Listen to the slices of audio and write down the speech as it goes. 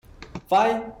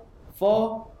5,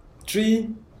 4,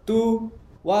 3, 2,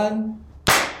 1.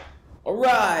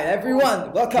 Alright,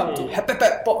 everyone, welcome to HAP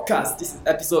Podcast. This is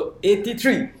episode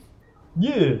 83.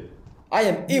 Yeah. I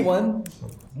am A1.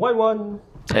 Y1.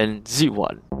 And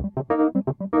Z1.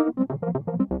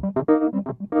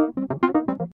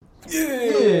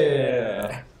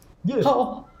 Yeah.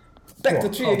 How? Back to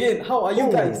 3 again. How are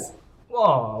you guys?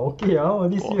 Wow, okay,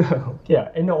 this year. Okay,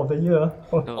 end of the year.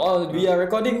 We are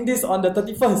recording this on the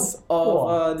 31st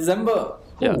of December.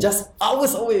 Yeah. Just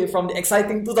hours away from the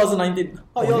exciting 2019.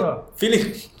 How you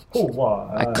feeling? Oh, wow.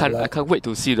 I can't wait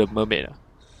to see the mermaid.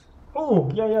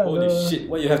 Oh, yeah. Holy shit,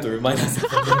 why you have to remind us?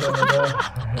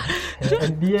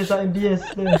 NBS.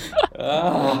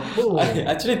 I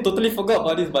actually totally forgot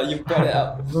about this, but you brought it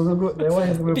up. Good. That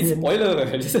one will Bit be spoiler.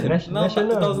 Listen, now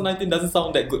national. 2019 doesn't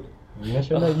sound that good.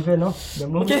 national event, no?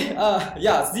 Okay,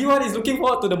 Z1 is looking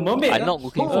forward to the mermaid. I'm not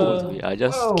looking forward to it. I'm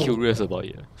just curious about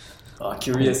it.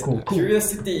 Curious. Cool.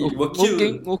 Curiosity will kill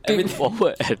Looking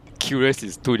forward and curious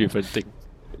is two different things.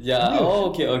 Yeah. Oh,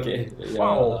 okay. Yeah.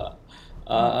 Wow.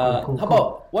 How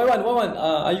about Y1?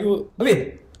 Are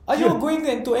you going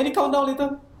into any countdown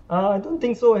later? I don't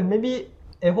think so. Maybe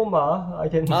at home, I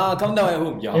can. Countdown at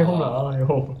home. Yeah. At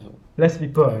home. Less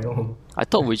people at home. I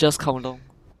thought we just count down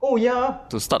Oh, yeah.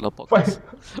 to start the podcast.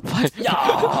 5.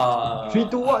 Yeah. 3,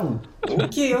 2, 1.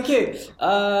 Okay.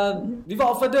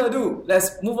 Without further ado,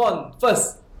 let's move on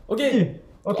first. Okay.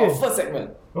 Okay. Our first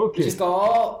segment. Okay. Which is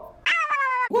called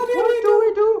What What do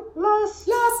we do last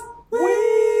week?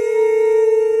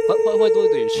 Why do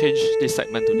you change this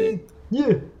segment today?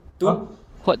 Yeah.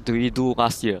 What do we do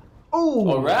last year? Oh.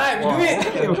 Alright, we do it.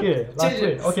 Okay. Last Change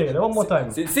week. it. Okay, one more time.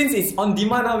 Since it's on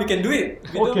demand now, we can do it.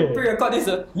 We Okay. don't pre-record this.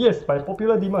 Yes, by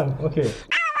popular demand. Okay.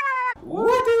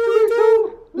 What did we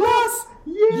do last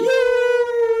year?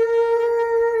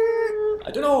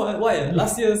 I don't know why.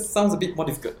 Last year sounds a bit more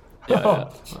difficult. Yeah,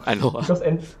 I know.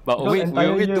 But we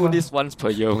only do this once per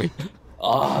year. Yeah.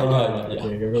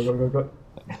 Okay, go.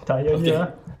 Entire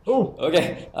year. Oh.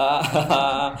 Okay.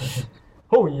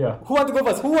 Oh, yeah. Who want to go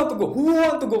first? Oh. You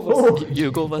go first.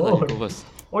 You go first.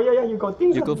 Oh, yeah, you got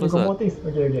things. You go first, You got more things.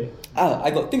 Okay. I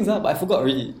got things, but I forgot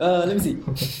already. Let me see.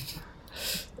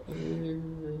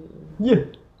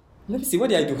 Yeah. Let me see. What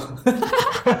did I do?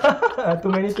 Too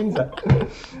many things.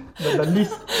 The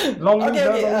list. Long list.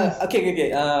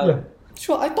 Okay.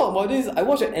 Sure, I thought about this. I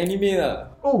watched an anime.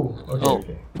 Oh,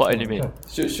 okay. What anime?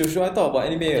 Should I talk about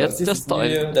anime? Just talk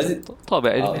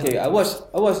about anime. Okay, I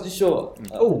watched this show.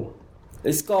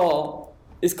 It's called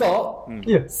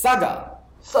Yeah. Saga.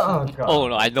 Oh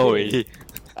no, I know already.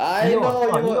 I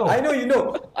know you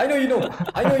know,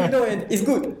 and it's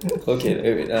good. Okay,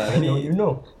 wait. Let me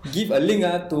give a link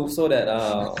so that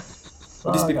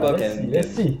these people can.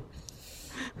 Let's see.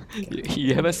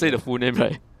 You haven't said the full name,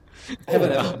 right?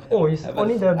 Haven't. Oh, it's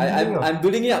only the I'm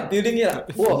building it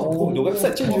up. Whoa, the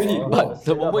website changed already. But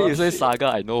the moment you say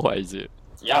Saga, I know what is it.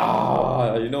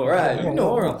 Yeah, you know, right?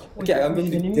 Okay, I'm going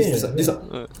to this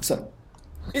one.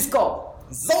 It's called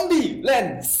Zombie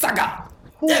Land Saga.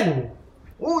 Wow.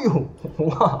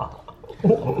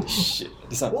 Shit,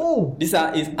 this one. Oh. This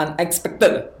is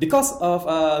unexpected because of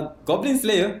Goblin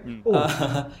Slayer.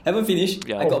 Haven't finished.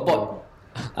 Yeah. I got bored.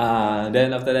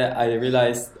 Then after that, I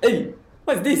realized, hey,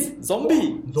 what is this?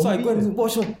 Zombie. So I go and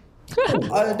watch it.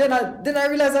 Then I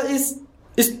realized that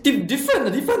it's different.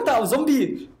 A different type of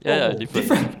zombie. Yeah,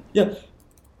 different. Yeah.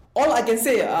 All I can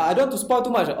say, I don't want to spoil too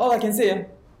much. All I can say,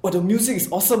 the music is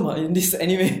awesome in this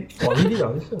anime. Oh, really?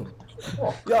 Listen.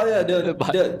 Yeah.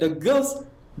 The girls'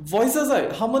 voices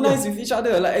harmonize with each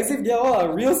other, like as if they are all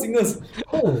real singers.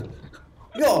 Oh.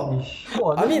 Yeah.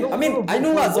 I mean, I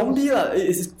know zombie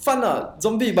it's fun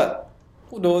zombie, but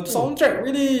the soundtrack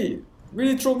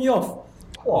really threw me off.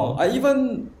 I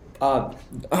even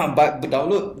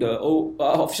download the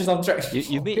official soundtrack.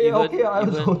 You mean even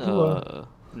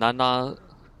Nana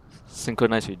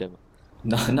synchronize with them?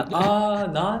 Nana.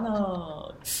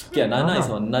 Okay, Nana is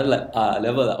on another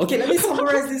level. Okay, let me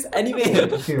summarize this anime.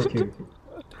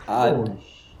 Okay.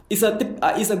 It's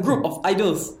a group of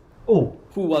idols. Who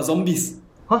are zombies.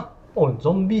 Huh? Oh,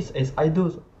 zombies as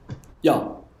idols. Yeah.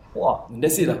 Wow.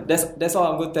 That's it. That's all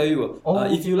I'm going to tell you.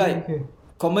 If you like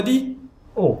comedy,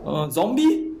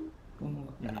 zombie,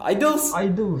 idols,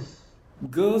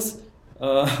 girls,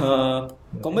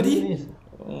 comedy,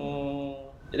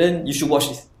 then you should watch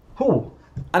this.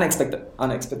 Unexpected.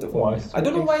 Wow, I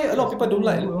don't know why a lot of people don't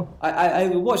like. I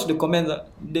watch the comments.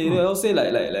 They all say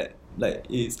like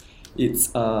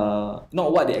it's not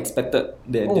what they expected.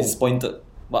 They're disappointed.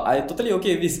 But I totally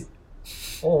okay with this.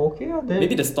 Oh, okay.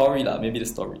 Maybe the story.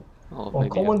 maybe.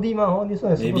 Comedy this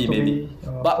one is supposed to be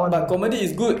but comedy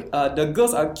is good. The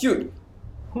girls are cute.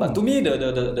 But to me,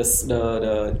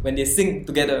 the when they sing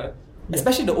together,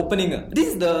 especially the opening,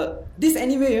 this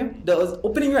anime, the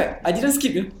opening, right? I didn't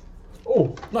skip.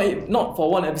 Oh, not for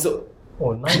one episode.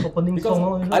 Oh, nice opening Because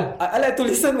song. I like to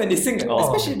listen when they sing,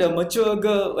 especially the mature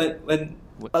girl. When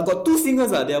I got two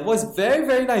singers, their voice very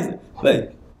very nice.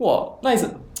 Like wow, nice.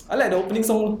 I like the opening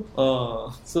song.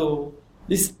 So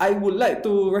this I would like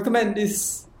to recommend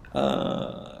this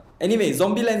anime,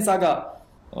 Zombieland Saga,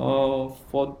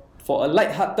 for a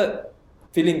light-hearted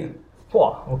feeling.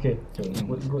 Wow, okay.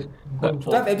 Good.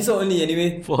 12 episode only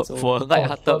anyway. For a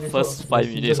light-hearted first 5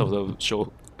 minutes of the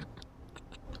show.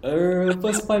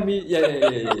 First 5 minutes,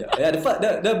 yeah.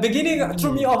 The beginning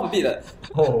threw me off a bit.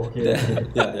 Oh, okay.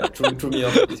 Yeah, threw me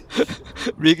off a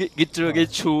bit. Literally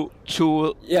threw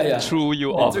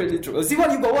you off. It's really true. See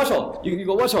what you got watch all? You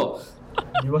got watch all?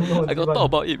 You want to know I got talk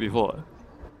about it before.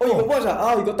 Oh, you got watch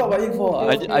you got talk about it before.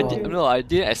 I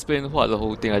didn't explain what the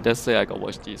whole thing. I just say I got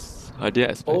watch this. I didn't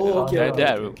explain. Oh, okay. Then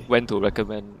I went to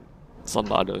recommend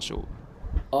some other show.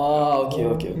 Okay.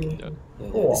 Yeah.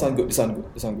 This one good.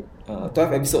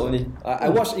 12 episode only. I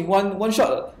watched in one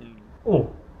shot.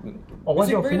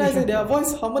 Music very nice. Their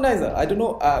voice harmonized. I don't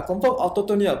know. Confirm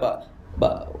autotune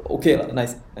but okay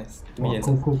nice. To me,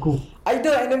 cool.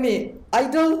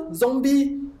 Idol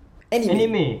zombie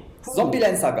anime.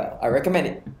 Zombieland Saga. I recommend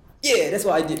it. Yeah, that's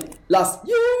what I did last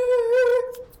year.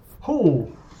 Oh,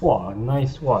 wow,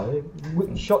 nice. Wow,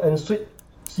 good, short and sweet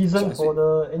season for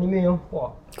the anime.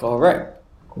 Wow. Correct.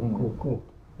 Cool.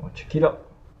 Check it out.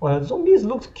 Zombies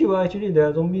looks cute actually. There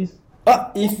are zombies.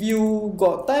 If you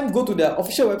got time, go to their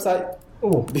official website.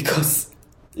 Oh, because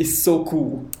it's so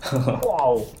cool.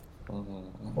 Wow.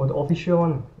 The official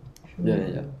one.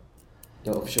 Yeah.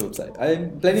 The official website.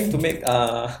 I'm planning to make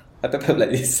HAP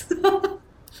like this.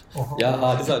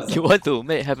 Yeah, this one. You want to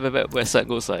make HAP website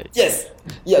looks like? Yes.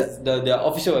 Their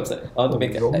official website. I want to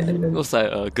make it like that. Looks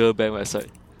like a girl band website.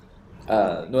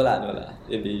 No lah.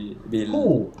 It'll be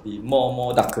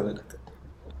more darker.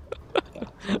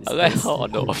 I like how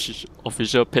on the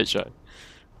official page, right?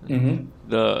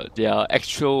 Their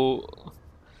actual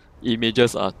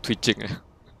images are twitching.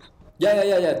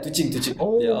 Yeah, twitching.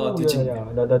 Oh, they are twitching. Yeah.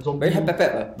 The zombie.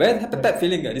 Very HAP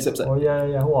feeling this website. Oh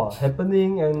yeah. Wow,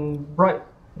 happening and bright.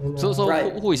 And, So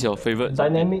who is your favorite?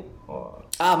 Dynamic.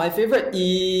 My favorite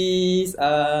is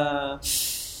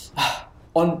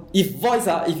on if voice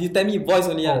if you tell me voice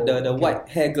only the white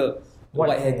hair girl.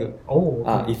 White hair girl. Oh.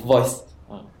 Okay. If voice.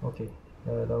 Okay.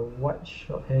 The white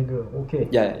short hair girl. Okay.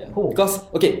 Yeah. Cool. Because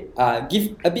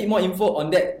give a bit more info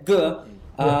on that girl.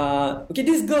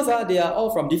 These girls they are all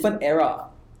from different era.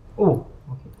 Oh.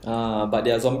 Okay. But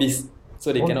they are zombies,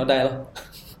 so they cannot die lah.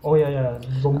 Oh yeah.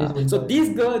 Zombies. So this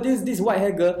girl, this white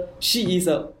hair girl, she is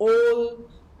a old,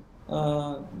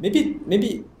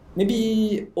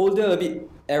 maybe older a bit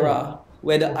era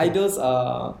where the idols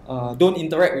don't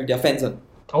interact with their fans.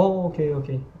 Oh, okay.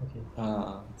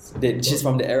 She's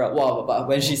from the era. Wow, but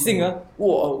when she sing, her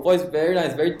voice very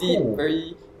nice, very deep,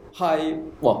 very high.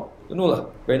 Wow, don't know lah,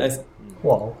 very nice.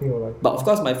 Wow, okay, alright. But of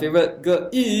course, my favorite girl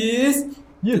is.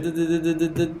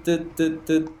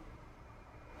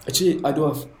 Actually, I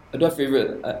don't have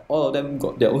favorite. All of them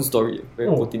got their own story. Very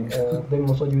poor. Them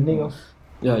also unique.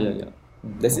 Yeah.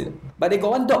 That's it. But they got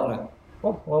one dog lah.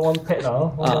 One pet lah.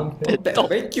 Pet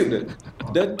very cute.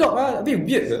 The dog a bit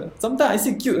weird. Sometimes I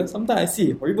see cute. Sometimes I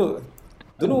see horrible.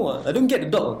 Don't know. I don't get the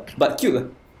dog, but cute.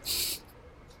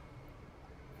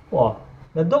 Wow,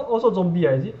 the dog also zombie,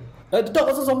 is it? The dog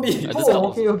also zombie.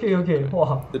 Okay.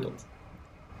 Wow. The dog.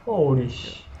 Holy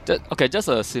shit. Just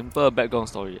a simple background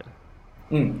story.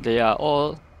 They are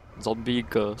all zombie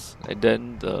girls, and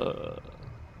then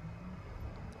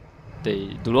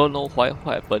they do not know what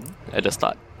happened at the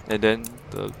start, and then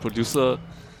the producer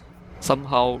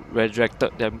somehow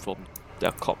resurrected them from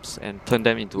their corpse and turned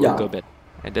them into a girl band,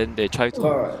 and then they try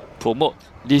to promote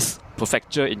this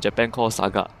prefecture in Japan called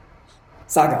Saga.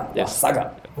 Yes,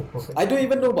 Saga. I don't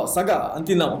even know about Saga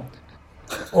until now.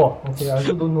 Oh, okay. I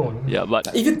also don't know. Yeah, but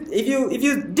if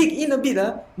you dig in a bit,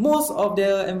 most of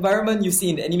the environment you see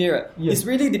in the anime, right, is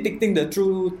really depicting the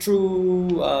true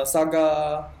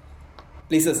Saga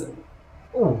places.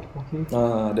 Oh, okay.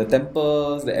 The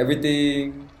temples, the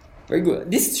everything, very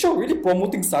good. This show really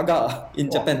promoting Saga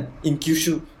in Japan, in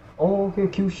Kyushu. Oh, okay,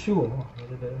 Kyushu.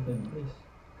 You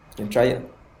can try it.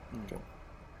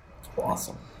 Wow.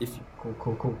 Awesome.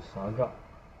 Cool. Saga.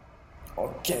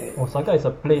 Okay. Oh, Saga is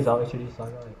a place actually.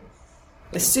 Saga.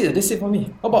 That's it for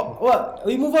me. How about what?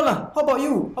 We move on lah. How about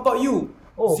you?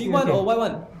 Oh, C1 or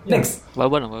Y1? Next.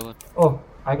 Y1. Oh,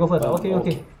 I go first.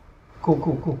 Okay.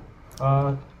 Cool.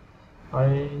 Let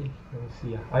me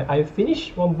see. I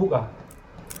finished one book.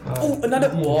 Another.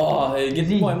 Easy. Wow, it gets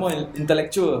more and more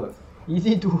intellectual.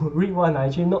 Easy to read one.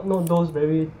 Actually, not those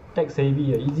very tech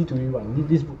savvy. Easy to read one.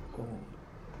 This book.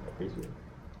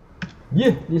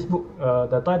 Yeah, this book.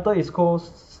 The title is called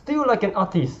 "Still Like an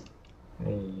Artist."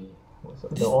 Hey,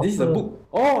 This is a book.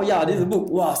 Oh yeah, this is a book.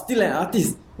 Wow, still an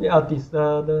artist. The artist.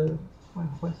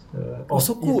 What's the?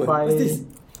 So cool. What's this?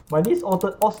 By this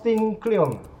author Austin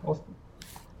Kleon.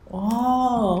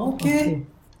 Oh, okay.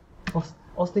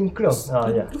 Austin Kleon.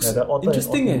 Yeah, the author.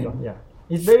 Interesting. Is Austin Kleon. Yeah,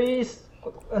 it's very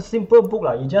a simple book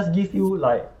lah. It just give you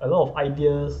like a lot of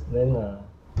ideas. Then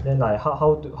like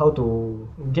how to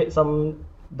get some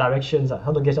directions.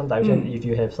 How to get some direction if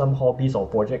you have some hobbies or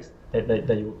projects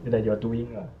that you're doing.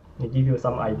 They give you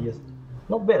some ideas.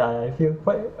 Not bad. I feel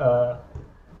quite.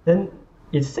 Then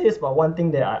it says about one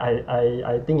thing that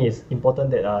I think is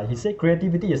important, that he said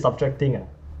creativity is subtracting.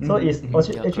 So it's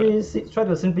actually try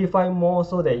to simplify more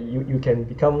so that you can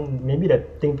become, maybe the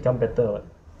thing become better,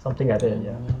 something like that.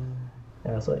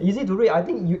 Yeah. So easy to read. I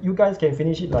think you guys can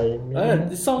finish it like.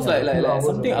 It sounds like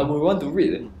something I would want to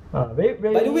read. Very,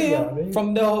 by the way,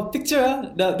 from the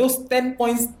picture, those 10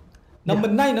 points, number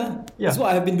 9 is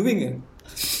what I've been doing.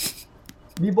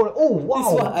 Be boring. Oh wow! This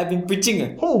is what I've been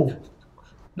preaching. Oh,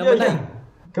 number 9.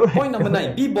 Correct. Point number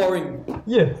 9. Be boring.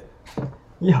 Yeah.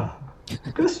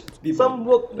 Because some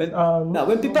work. Now,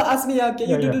 when people ask me, can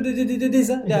you do this?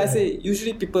 Then I say,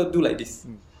 usually people do like this.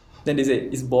 Then they say,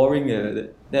 it's boring.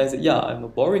 Then I say, yeah, I'm a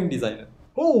boring designer.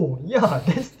 Oh, yeah,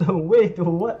 that's the way to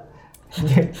what?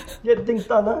 Get things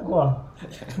done. Wow.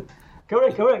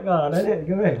 Correct. Correct.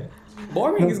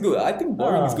 Boring is good. I think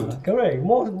boring is good. Correct.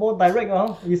 More direct.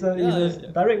 It's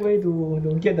a direct way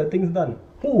to get the things done.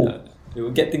 You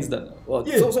will get things done. Well,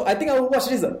 so I think I will watch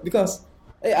this because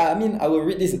I will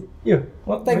read this. Yeah.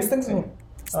 Thanks.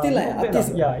 Still like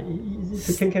artist. Yeah,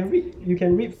 you can read. You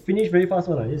can read finish very fast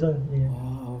one. This one. Yeah.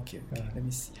 Oh, okay. Let me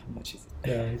see how much is it.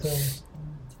 Yeah, it's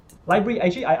library.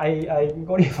 Actually, I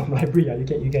got it from library.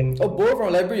 You can. Oh, borrow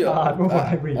from library. Borrow from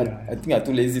library. I think I'm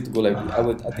too lazy to go library.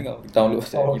 I think I'll download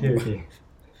that. Oh, okay.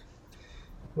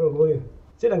 Well,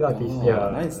 sit and artist.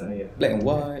 Yeah. Nice. Black and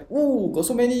white. Ooh, got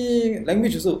so many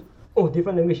languages also. Oh,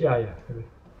 different language. Yeah.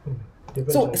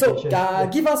 So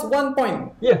give us 1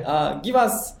 point. Yeah. Give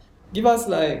us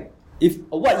like if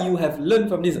what you have learned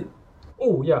from this.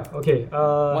 Oh yeah. Okay.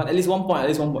 At least 1 point.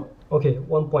 Okay,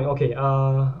 1 point. Okay.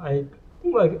 I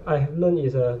think what I have learned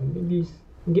is maybe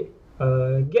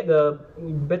get the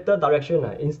better direction.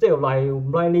 Instead of like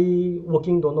blindly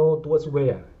working don't know towards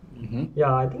where.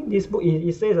 Yeah, I think this book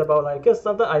it says about like, because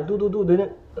sometimes I do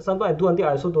then sometimes I do until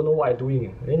I also don't know what I'm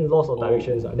doing. Then loss of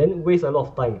directions. Then waste a lot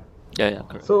of time. Yeah,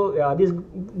 correct. So this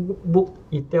book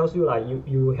it tells you like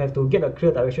you have to get a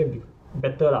clear direction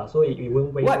better so it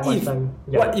won't waste much time.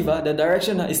 What if the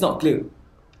direction is not clear?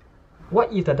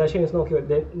 What if the direction is not clear?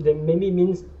 Then maybe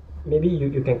means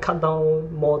you can cut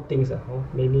down more things.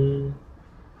 Maybe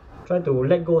try to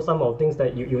let go some of things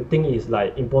that you think is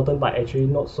like important but actually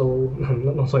not so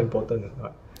important.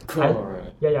 Correct.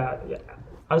 Yeah.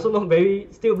 I also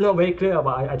still not very clear,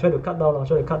 but I try to cut down.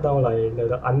 Like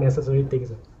the unnecessary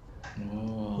things.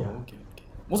 Okay.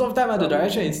 Most of the time, the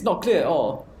direction is not clear at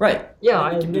all, right?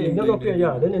 Yeah, not clear.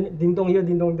 Yeah, then ding dong here,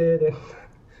 ding dong there, then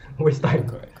waste time.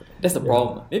 Correct. That's the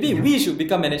problem. Maybe we should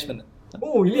become management.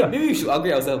 Oh yeah. Maybe we should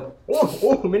upgrade ourselves.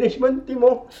 Oh, management team.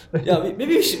 Yeah, maybe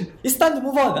we should. It's time to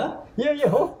move on, Yeah.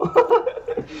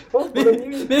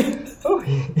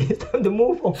 It's time to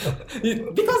move on.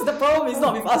 Because the problem is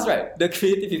not with us, right? The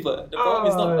creative people. The problem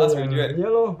is not with us, right?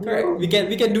 Correct.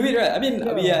 We can do it, right? I mean,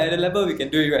 we are at a level we can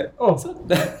do it, right? So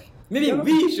maybe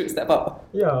we should step up.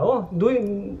 Yeah.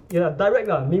 Doing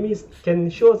direct Maybe can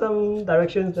show some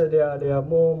directions that they are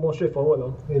more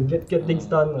straightforward. Get things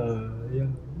done.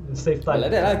 Save time.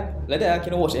 Like that, I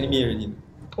cannot watch anime already.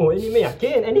 Oh, anime.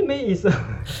 Anime is a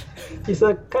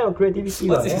kind of creativity.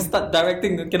 Once you start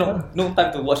directing, no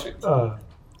time to watch it.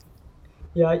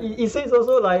 Yeah, it says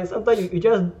also like sometimes you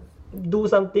just do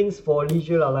some things for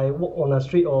leisure, like walk on the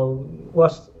street or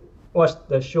watch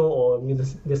the show or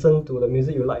listen to the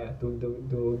music you like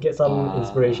to get some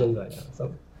inspiration.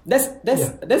 That's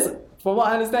from what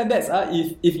I understand. That's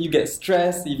if you get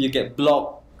stressed, if you get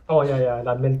blocked. Oh yeah,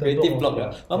 like mental creative block.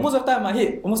 But most of the time, my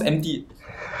head almost empty.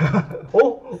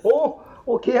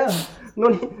 Okay. No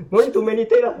need to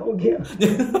meditate. Okay.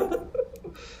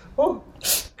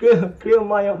 Clear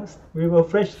mind with a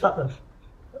fresh start.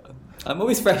 I'm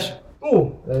always fresh.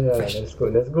 Oh, yeah, that's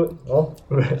good.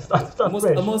 Start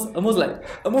fresh.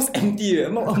 Almost empty.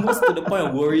 Almost to the point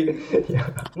of worrying. Yeah,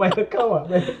 my account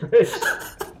very fresh.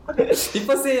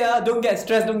 People say, don't get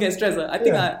stressed. I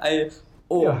think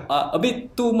a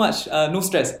bit too much, no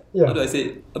stress. How do I say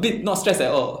it? A bit not stressed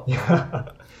at all. Yeah.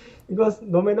 Because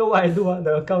no matter what I do,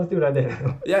 the account still like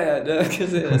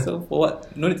that. So for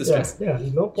what? No need to stress. Yeah,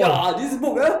 no point. Yeah, this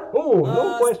book,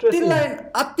 no point stressing. Thin Line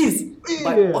Artist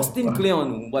by Austin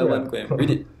Kleon. Go and read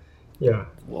it. Yeah.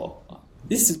 Wow.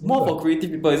 This is more for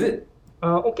creative people, is it?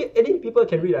 Okay, any people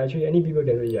can read actually. Any people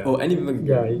can read. Yeah. Oh, any people can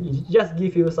read. Yeah, it just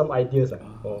give you some ideas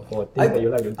for things that you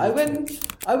like to do. I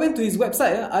went to his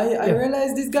website. I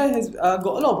realized this guy has got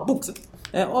a lot of books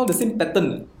and all the same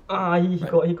pattern. He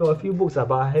got a few books,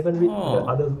 but I haven't read the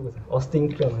other books.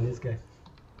 Austin Kleon, this guy.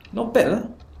 Not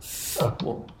bad,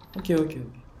 Oh, okay.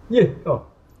 Yeah. Oh.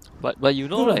 But you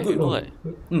know, Good, right? good. You know, right?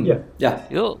 Yeah.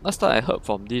 You know, last time I heard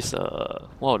from this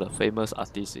one of the famous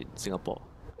artists in Singapore.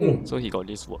 So he got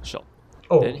this workshop.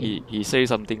 Then he say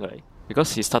something like,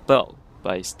 because he started out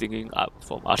by stealing art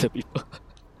from other people.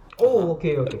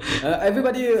 Okay.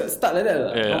 Everybody start like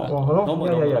that.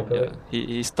 Normal.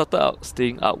 He started out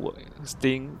stealing artwork,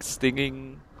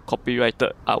 stealing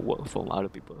copyrighted artwork from other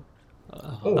people.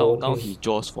 Now he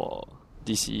draws for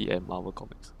DC and Marvel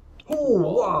Comics.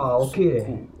 Wow,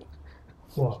 okay.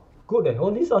 Wow, good.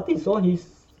 All these artists, he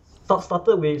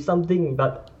started with something,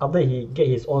 but after he get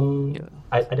his own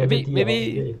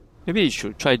identity. Maybe you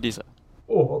should try this.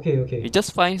 Okay. You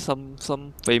just find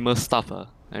some famous stuff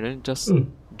and then just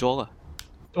draw.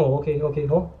 Okay.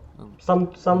 Some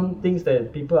things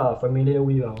that people are familiar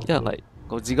with. Yeah, like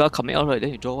Godzilla coming out, right?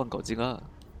 Then you draw one Godzilla.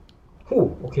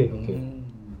 Okay.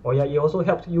 It also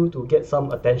helps you to get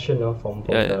some attention from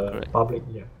the public.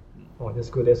 Yeah. That's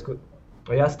good.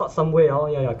 Start somewhere.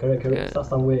 Correct. Yeah. Start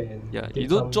somewhere. And you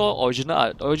don't draw original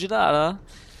art.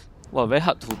 Very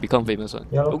hard to become famous one.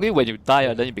 Yeah. Only when you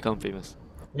die, then you become famous.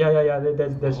 Yeah.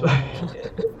 That's right.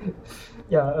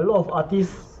 A lot of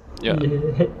artists. Yeah.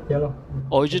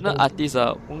 Original artists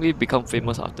only become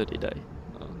famous after they die.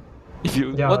 If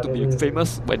you want to be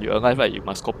famous when you're alive, right, you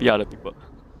must copy other people.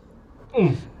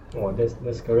 That's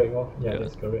correct.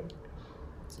 That's correct.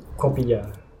 Copy.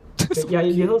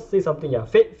 You don't say something.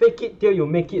 Fake it till you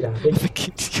make it. Fake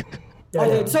it.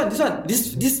 This one.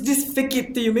 This fake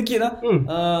it till you make it.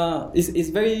 Is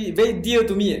very very dear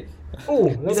to me.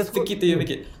 That's fake it till you make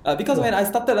it. Because when I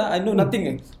started, I know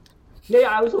nothing.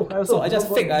 I also. So I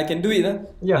just fake. I can do it. And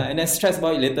then stress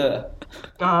about it later.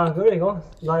 Correct.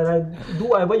 Like do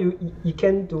whatever you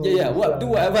can to. Do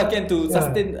whatever I can to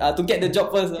sustain. To get the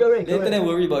job first. Correct. Then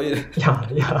worry about it.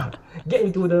 Get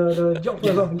into the job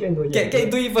first. Get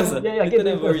into it first. Get into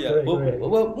it worry. Correct.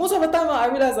 Well, most of the time I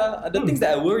realize the things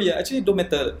that I worry actually don't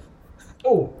matter.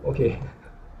 Okay.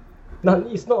 Now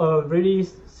it's not a really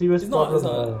serious problem. It's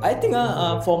not. I think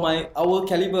for our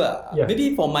caliber,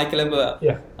 maybe for my caliber,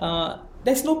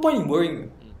 there's no point in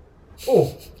worrying.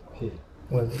 Okay.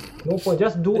 Well, no point.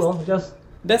 Just do.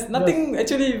 There's nothing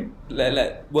actually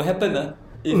like will happen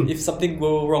if something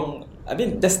go wrong. I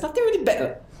mean, there's nothing really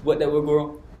bad that will go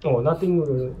wrong. Nothing.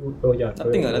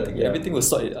 Nothing. Everything will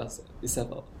sort itself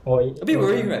out. A bit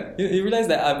worrying, right? You realize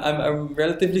that I'm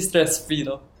relatively stress free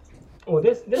now.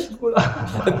 That's good.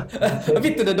 A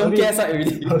bit to the don't care side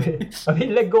already. A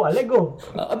bit let go. A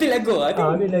bit let go. I think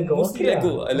a bit let go. Mostly let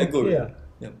go. I let go. Yeah.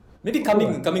 Maybe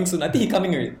coming soon. I think he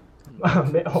coming already.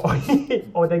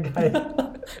 That guy.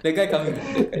 That guy coming.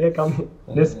 That coming.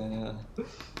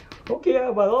 Okay,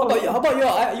 but how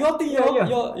about your thing?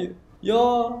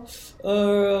 Your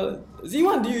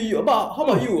Z1. How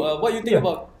about you? What you think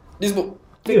about this book?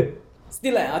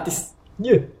 Still like an artist.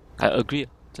 I agree.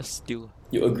 Just still.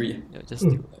 You agree? Yeah, just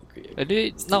still.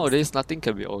 Agree. Nowadays, nothing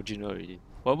can be original already.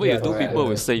 Whatever you do, people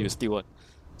will say you still want.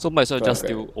 So might as well just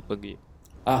still openly.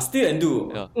 Still and do.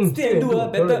 Yeah. Still and do.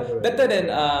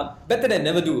 Better than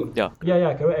never do. Yeah.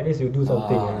 Correct. At least you do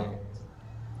something.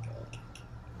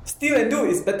 Still and do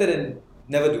is better than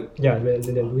never do. Than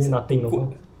doing nothing.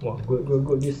 Wow,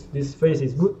 good. This phrase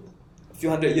is good. A few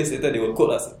hundred years later, they will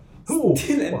quote us.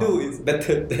 Still and do is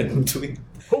better than doing.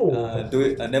 Do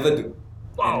it and never do.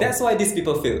 Wow. And that's why these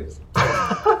people fail.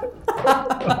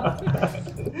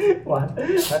 What?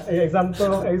 Example.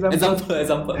 Not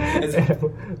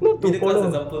to follow.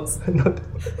 Examples.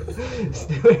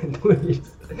 Still and do is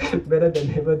better than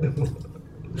never do.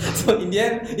 So in the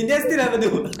end, still never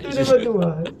do. Still never do.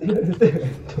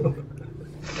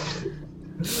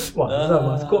 Wow,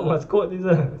 must quote this.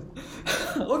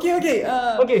 Okay.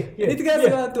 Anything else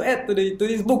you want to add to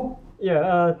this book?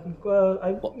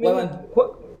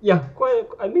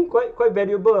 Quite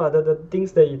valuable. The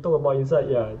things that you talk about inside.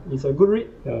 It's a good read.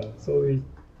 So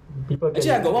people.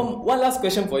 Actually, I got one last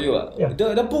question for you.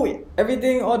 The book,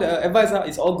 everything, all the advice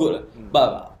is all good.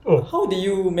 But How did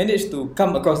you manage to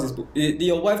come across this book? Did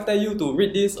your wife tell you to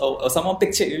read this, or someone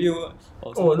picture with you,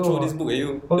 or someone throw this book at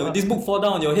you? Did this book fall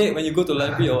down on your head when you go to the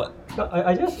library, or what? No,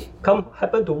 I just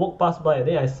happen to walk past by, and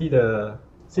then I see the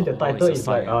title it's a is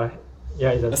like sign.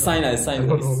 yeah, it's A sign.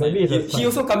 Maybe it's a He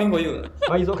also coming for you.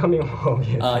 he's also coming.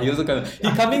 He also coming. He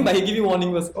coming, but he give you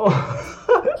warning first.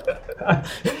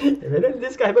 Then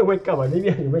this guy haven't wake up. Maybe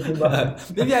I can wake him up.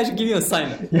 Maybe I should give you a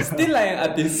sign. Still like an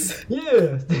artist.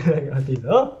 Yeah, still like an artist.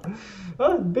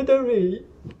 Better read.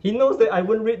 He knows that I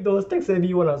won't read those tech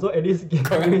savvy one, so at least give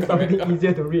me something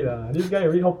easier to read. This guy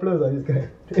read hopeless. This guy.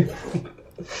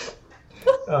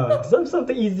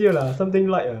 Something easier something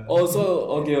light.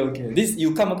 Also, okay. This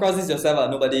you come across this yourself,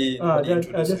 nobody. I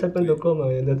just happen to come.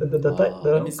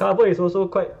 The cover is also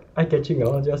quite eye-catching.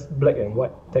 Just black and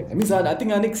white text. That means I think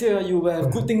next year you will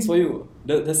have good things for you.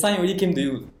 The sign already came to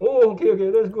you. Oh, okay,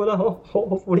 that's good.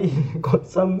 Hopefully got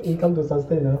some income to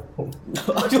sustain.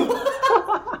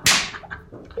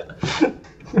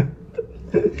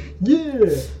 Yeah.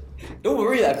 Don't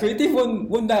worry, creative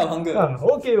won't die of hunger.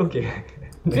 Okay.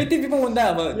 Creative people won't die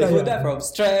of hunger. They will die from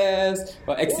stress,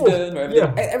 from accident, from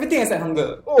everything. Everything except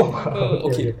hunger.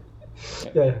 Okay.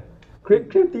 Yeah.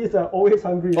 Creatives are always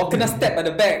hungry. Or kena stab at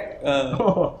the back.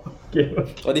 Okay.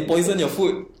 Or they poison your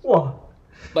food. Wow.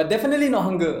 But definitely not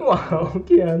hunger. Wow.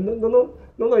 Okay.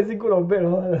 No, is it good or bad?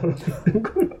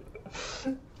 Good.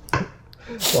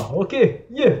 Wow. Okay.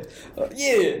 Yeah.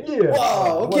 Yeah.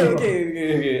 Wow.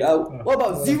 Okay. What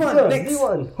about Z1 next?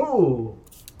 Z1.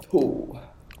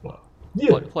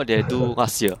 Yeah. What did I do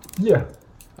last year? Yeah.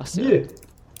 Last year.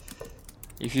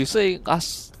 If you say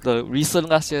the recent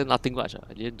last year, nothing much.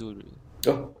 I didn't do.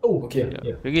 Okay.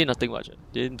 Yeah. Really nothing much.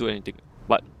 Didn't do anything.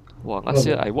 But last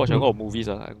year I watched a lot of movies.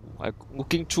 I'm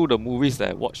looking through the movies that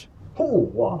I watched.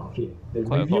 Wow. Okay. The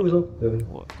Quite reviews.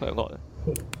 Quite a lot.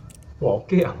 Wow.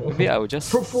 Okay. Maybe I will just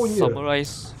Fruitful year.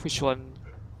 summarize which one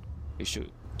you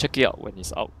should check it out when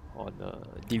it's out on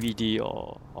DVD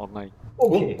or online.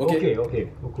 Okay.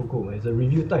 Cool. It's a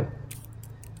review time.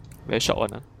 Very short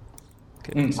one.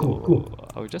 Okay, so cool.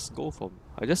 I just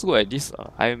go at this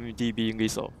IMDb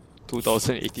list of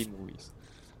 2018 movies.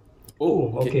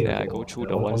 Okay. Then I go through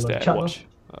the ones that I watched.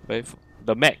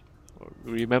 The Meg.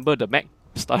 Remember the Meg?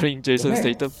 Starring Jason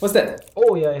Statham. What's that?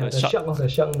 Oh yeah. The shark movie.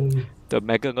 The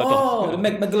Megalodon. Oh, the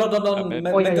Megalodon.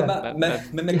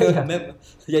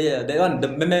 Yeah, that one. The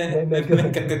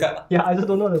Yeah, I just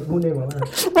don't know the full name.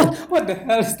 What the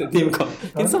hell is the name called?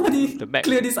 Can somebody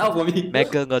clear this out for me?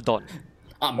 Megalodon.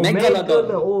 Megalodon.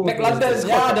 McLondon.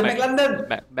 Yeah, the McLondon.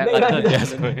 McLondon,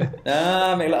 yes.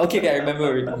 Okay, I remember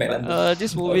already. McLondon.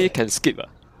 This movie can skip.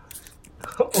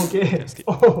 Okay.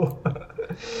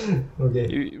 Okay.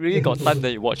 You really got time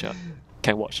then you watch.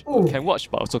 Can watch. Can watch,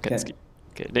 but also can skip.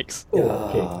 Okay, next.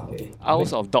 Okay.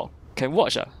 House of Dog. Can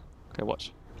watch. Can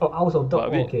watch. Oh, House of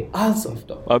Dog. Okay. House of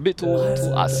Dog. A bit too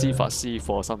artsy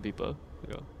for some people.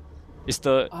 Yeah. It's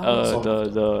the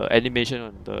animation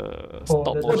on the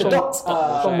stop the motion. dogs.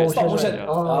 Stop motion. Yeah.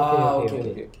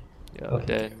 Okay. Yeah.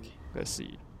 Then let's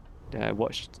see. Then I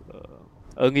watched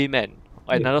Early Man.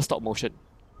 Another stop motion.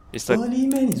 It's the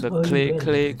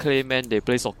clay man. They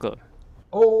play soccer.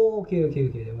 Oh, okay.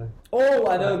 That one.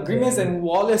 Oh, the Grimace and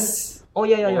Wallace. Oh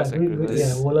yeah. Wallace and Grimace.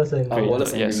 Yeah, Wallace and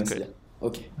Wallace and yes, Grimace. correct.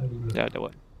 Okay. Yeah, that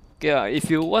one. Okay, if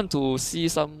you want to see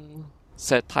some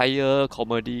satire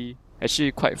comedy,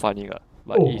 actually quite funny.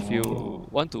 But if you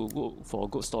want to go for a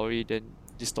good story, then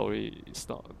this story is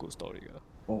not a good story.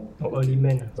 Early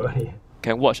Man. Right.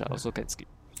 Can watch, also can skip.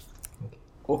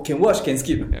 Oh, can watch, can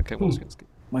skip. Yeah, can watch, can skip.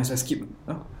 Might as well skip.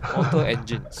 Motor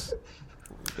engines.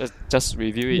 Just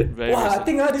review it very I recent.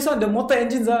 think this one, the motor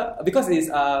engines, because it's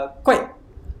quite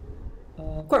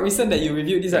recent that you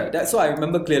reviewed this. That's why I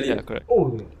remember clearly. Yeah, correct.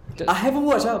 I haven't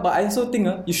watched, but I also think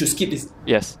you should skip this.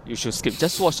 Yes, you should skip.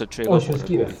 Just watch the trailer for the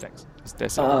cool effects.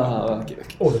 That's it. Okay.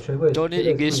 The trailer is Johnny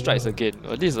English Strikes Again.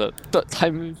 This is the third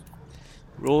time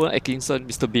Rowan Atkinson,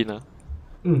 Mr. Bean,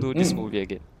 do this movie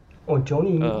again.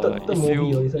 Johnny, third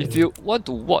movie. If you want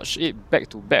to watch it back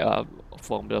to back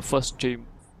from the first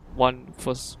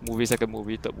movie, second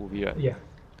movie, third movie, right? Yeah.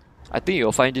 I think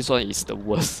you'll find this one is the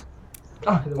worst.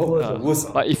 The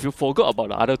worst. But if you forgot about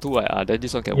the other two, then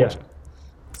this one can watch.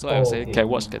 So I would say can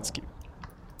watch, can skip.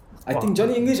 I think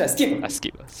Johnny English, I skip.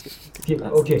 Skip.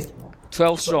 Okay.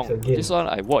 12 Strong. This one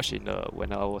I watched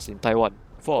when I was in Taiwan.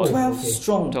 12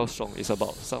 Strong. 12 Strong is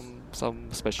about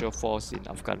some special force in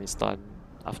Afghanistan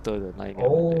after the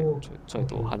 9/11. They try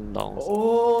to hunt down.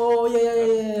 Oh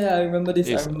yeah. I remember this.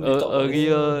 It's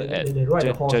earlier at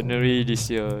January this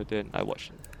year. Then I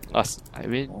watched.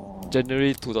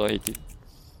 January 2018.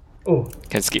 Oh,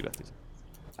 can skip.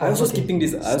 I also skipping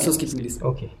this.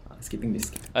 Okay. Skipping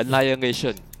this.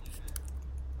 Annihilation.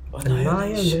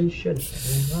 Annihilation.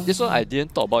 This one I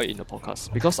didn't talk about it in the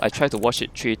podcast because I tried to watch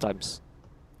it 3 times.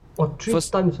 Oh, three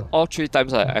times. All 3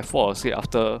 times I fall asleep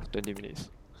after 20 minutes.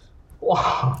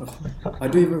 Wow. I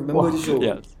don't even remember this show.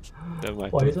 Yeah. Never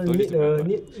mind. Wow, this one need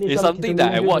It's some something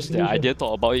that I watched that I definition. didn't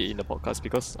talk about it in the podcast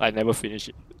because I never finished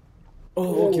it.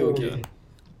 Oh, okay.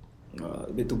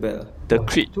 A bit too bad. The Wow,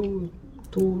 Creed.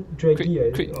 Too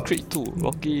draggy. Creed 2.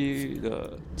 Rocky.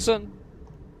 This one,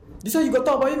 This one you got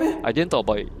talk about it, man? I didn't talk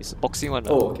about it. It's a boxing one.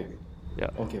 Oh, okay. Yeah.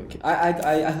 Okay. I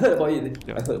heard about it.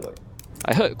 Yeah. I heard about it.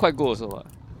 I heard quite good also.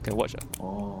 Can watch.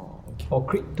 Oh, okay. Or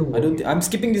Creed 2. I don't. I'm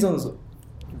skipping this one also.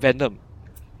 Venom.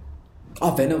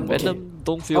 Venom. Venom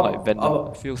don't feel like Venom.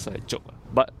 It feels like joke.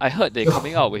 But I heard they're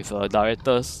coming out with a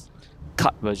director's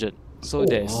cut version. So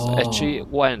there's actually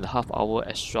 1.5 hour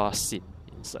extra scene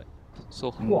inside.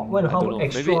 So Wow, one and a I half don't know,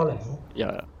 extra maybe, leh.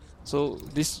 yeah. So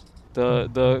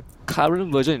the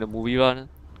current version in the movie run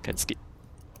can skip.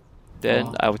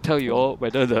 Then I will tell you all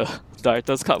whether the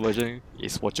director's cut version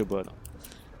is watchable or not.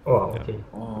 Oh, okay.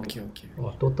 Oh, okay.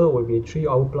 Oh, total will be 3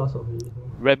 hour plus of it.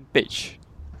 Rampage.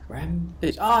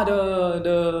 Rampage.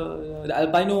 The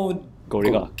albino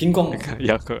Gorilla. King Kong.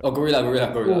 Yeah, correct. Oh, gorilla.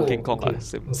 Oh. King Kong, okay.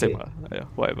 same. Yeah,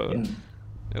 whatever. Yeah.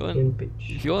 That one, Rampage.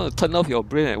 if you want to turn off your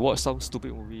brain and watch some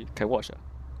stupid movie, can watch.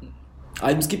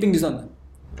 I'm skipping this one.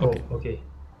 Okay. Oh, okay.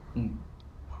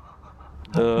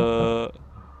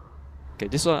 Okay,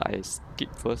 this one I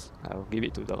skip first. I'll give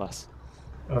it to the last.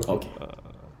 Okay.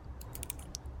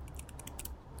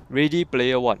 Ready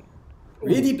Player One.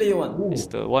 Ready Player One. Ooh. It's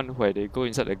the one where they go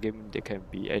inside the game, they can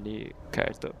be any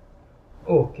character.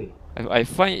 Oh, okay. I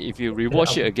find if you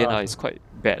rewatch it again, avatar. it's quite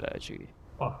bad actually.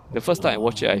 Ah, The first time I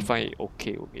watch it, I find it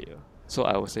okay. So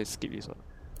I would say skip this one.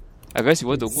 I guess you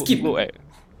want to Skip. go at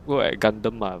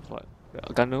Gundam, but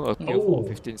Gundam appear for Oh.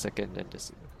 15 seconds, then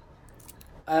that's it.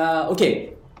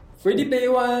 Okay. Ready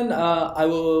Player One. I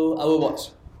will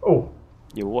watch. Oh,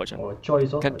 You watch. oh,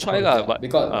 choice. Can try lah, but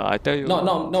because I tell you, not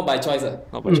by choice.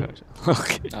 not by choice.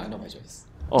 Okay. Not by choice.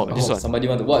 Oh, this one. Somebody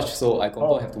want to watch, so I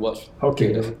confirm have to watch.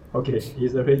 Okay. Okay. Okay.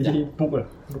 It's already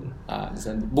booked. This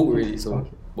one book already, so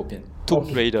Okay. bopian. Tomb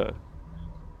Raider.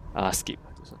 Skip.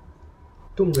 This one.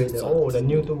 Tomb Raider. Oh, the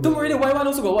new Tomb Raider. Tomb Raider Y1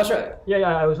 also got watch, right? Yeah,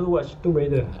 I also watched Tomb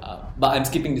Raider. But I'm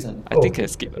skipping this one. I think okay, can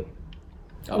skip. okay.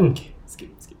 Okay. Skip.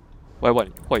 Why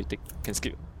one? What you think? Can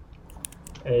skip?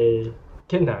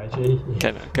 Can actually.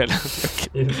 Can. Okay.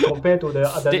 If compared to the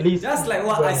other They- list. Just like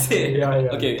what I said.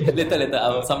 Yeah. Okay, can. later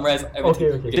I'll summarize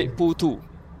everything. Okay. Deadpool 2.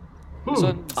 This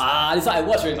one, This one I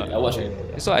watched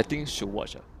already. this one I think should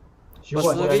watch. Should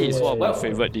watch, Personally, it's yeah, one of my yeah.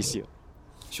 favorite this year.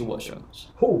 Should watch.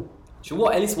 Who? Should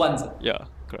watch at least once. Yeah,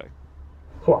 correct.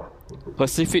 Who?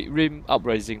 Pacific Rim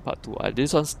Uprising Part 2.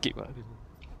 This one skip.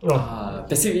 Oh.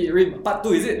 Pacific Rim Part 2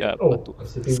 is it? Yeah, Oh, Part 2.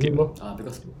 Pacific Skip. Rim.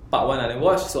 Because Part 1 I didn't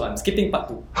watch, so I'm skipping Part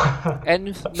 2.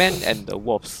 Ant-Man and the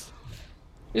Wasp.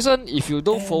 This one, if you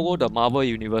don't follow the Marvel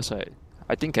Universe, right,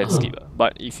 I think can skip.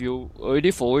 But if you already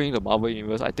following the Marvel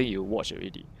Universe, I think you watch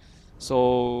already. So,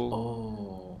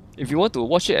 Oh. if you want to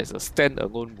watch it as a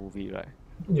standalone movie, right,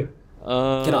 Yeah.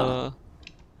 Cannot.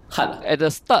 Hard. at the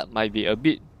start might be a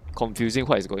bit confusing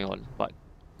what is going on. But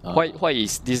why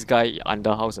is this guy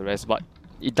under house arrest? But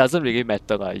it doesn't really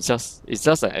matter. It's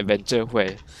just an adventure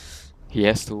where he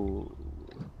has to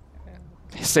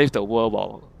save the world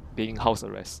while being house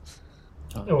arrest.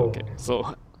 Oh. Okay,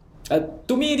 so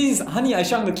To me, this is Honey, I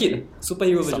Shrunk the Kid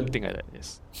superhero version. something like that.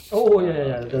 Yes. Oh,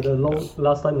 yeah. The long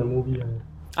last time the movie.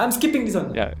 I'm skipping this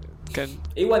one. Yeah. Can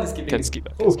A1 is skipping. can this. skip.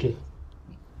 Okay.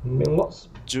 Man, what's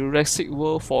Jurassic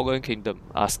World Fallen Kingdom.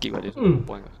 Skip. This Mm.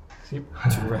 point.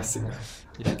 Jurassic.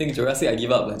 I think Jurassic I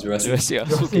give up. Jurassic. Jurassic.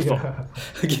 So give up.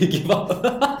 Give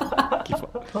up. Give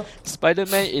up.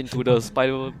 Spider-Man into the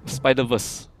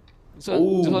Spider-Verse. This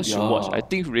one should yeah. watch. I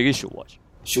think really should watch.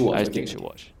 Should watch. I okay. think should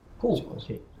watch. Who?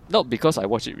 Okay. Not because I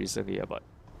watched it recently, but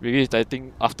really I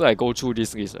think after I go through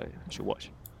this list, I should watch.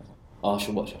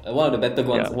 Should watch. One of the better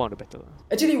ones. Yeah, one of the better.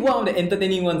 Actually, one of the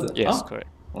entertaining ones. Yes, correct.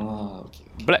 Okay.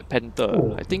 Black Panther.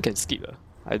 Oh. I think can skip.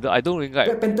 I don't really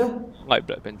Black Panther? like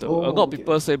Black Panther. Oh, A lot of okay.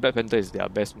 people say Black Panther is their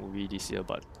best movie this year,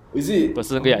 but Is it?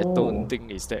 personally I Oh. don't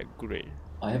think it's that great.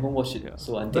 I haven't watched it, Yeah.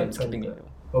 so I think Black I'm skipping Panther.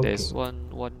 it. Okay. There's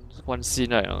one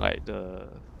scene right, like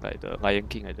the Lion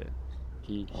King like that.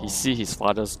 He see his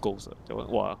father's ghost. That one,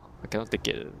 wow, I cannot take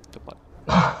it. The part.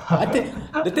 I think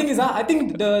the thing is, I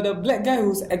think the black guy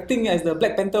who's acting as the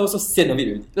Black Panther also sian of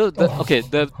it already. Okay,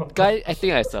 the guy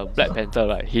acting as a Black Panther,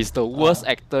 right? He's the worst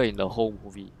actor in the whole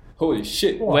movie. Holy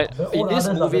shit. Wow. In All this others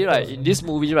are movie, right,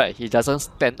 better. he doesn't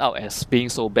stand out as being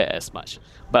so bad as much.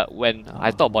 But when I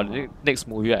talk about the next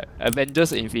movie, right,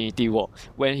 Avengers Infinity War,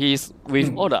 when he's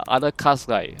with all the other cast,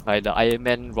 like the Iron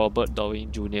Man, Robert Downey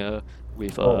Jr.,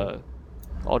 with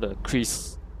all the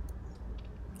Chris.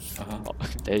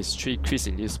 There is 3 Chris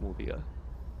in this movie.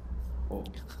 Oh.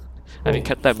 I mean,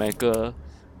 Captain America,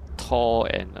 Thor,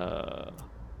 and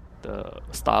the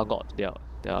Star God.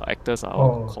 Their actors are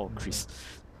all called Chris.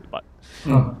 But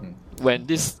when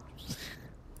this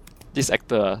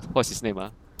actor, what's his name?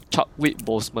 Chadwick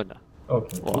Boseman.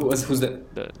 Okay. Wow, Who's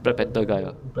that? the Black Panther guy.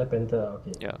 Black Panther,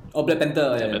 okay. Yeah. Oh, Black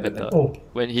Panther. Yeah, Black Panther. Oh.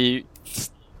 When he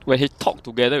talked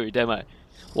together with them, right,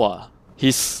 wow,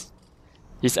 his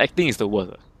acting is the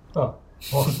worst. Oh.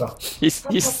 Oh, He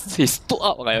stood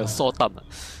out like a sore thumb.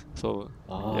 So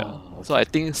yeah. So I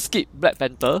think skip Black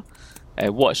Panther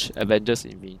and watch Avengers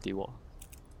Infinity War.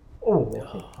 oh,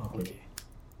 okay.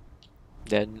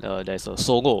 Then there's a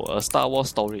Solo, a Star Wars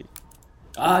story.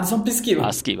 This one please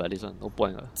skip. Skip this one, no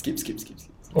point. Skip.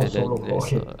 Oh, And then Solo, there's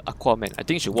okay. Aquaman. I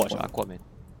think you should watch Aquaman.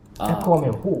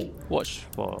 Aquaman, who? Watch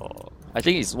for. I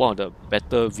think it's one of the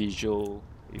better visual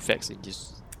effects in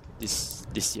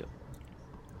this year.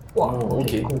 Wow, Oh,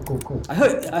 okay. Cool. I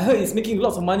heard it's making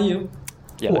lots of money.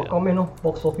 Yeah. Oh, Aquaman, no?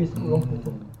 Box office, no?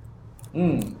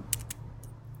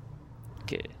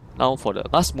 Okay. Now for the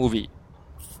last movie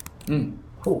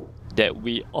Oh. that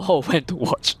we all went to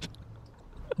watch.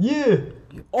 Yeah!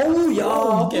 Oh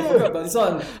yeah, okay, yeah. forgot about this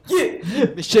one. Yeah.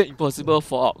 Mission Impossible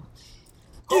Fallout.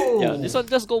 Oh! Yeah, this one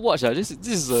just go watch. This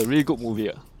is a really good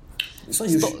movie. This one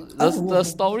you The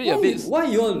story a bit. Why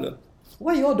you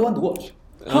all don't want to watch?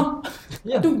 Huh?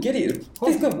 Yeah. I don't get it.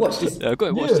 Please go and watch this. Yeah, go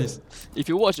and watch Yeah. this. If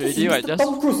you watch already, is right, Mr. just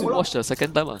Tom Cruise, watch the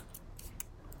second time.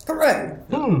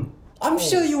 Correct. I'm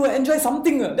sure you will enjoy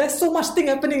something. There's so much thing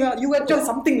happening. You will enjoy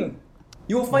something.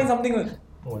 You will find something.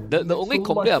 Oh, The only so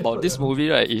complaint much about effort, this movie,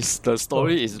 right, is the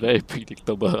story is very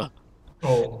predictable.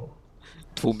 Oh.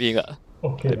 To me.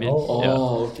 Okay. I mean, oh, yeah.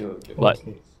 Oh, okay. But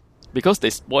okay. because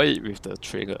they spoil it with the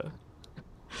trailer.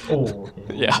 Oh,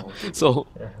 okay. Yeah. So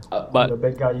Yeah. but the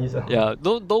bad guy is. yeah,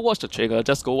 don't watch the trailer,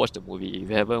 just go watch the movie. If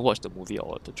you haven't watched the movie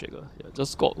or the trailer, yeah,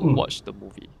 just go watch the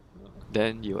movie.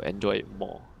 Then you'll enjoy it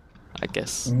more, I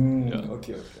guess. Yeah.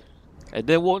 Okay. And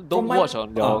then don't watch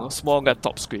on your small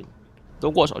laptop screen.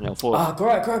 Don't watch on your phone.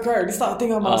 Correct. This type of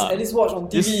thing I must at least watch on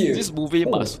TV. This movie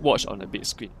must watch on a big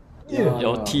screen. Yeah.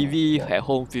 Your TV at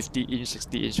home, 50-inch,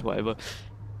 60-inch, whatever.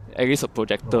 At least a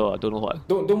projector, I don't know what.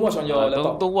 Don't watch on your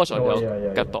laptop. Don't watch on Oh, your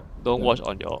yeah. laptop. Don't watch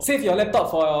on your. Save your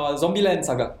laptop for your Zombieland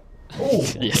saga. Oh,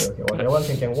 Yes. okay. Well, that one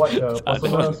can watch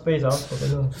personal space.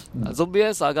 Personal.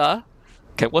 Zombie Saga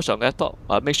can watch on laptop,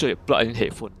 but make sure you plug in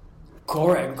headphone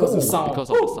Correct, because of sound. because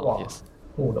of the sound. Wow. Yes.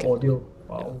 Oh, the audio.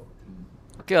 Wow.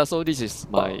 Okay, so this is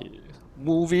my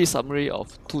movie summary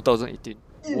of 2018.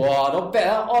 Wow, not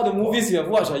bad. All the movies you have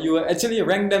watched, you will actually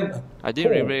rank them. I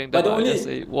didn't rank But them. I only just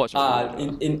say watch.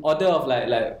 in order of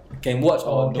like can watch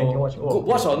or no. can watch. Oh,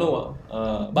 Watch or no.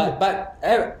 But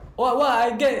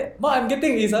what I'm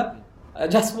getting is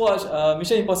just watch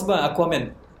Mission Impossible and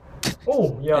Aquaman.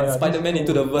 Oh, yeah. And yeah, Spider-Man these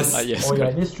Into two. the Verse. Yes. Oh, yeah,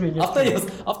 these three.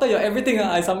 After your everything,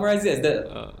 I summarize it as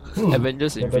that.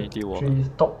 Avengers Infinity War. Three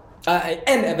top.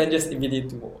 And Avengers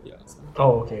Infinity War. Yeah.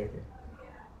 Oh, okay.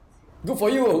 Good for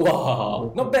you.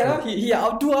 Wow. Not bad. He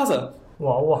outdo us.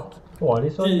 Wow.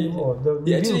 This one. He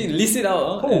The actually review. list it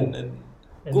out and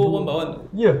And go do- one by one.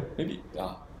 Yeah. Maybe.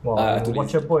 Yeah. Wow. too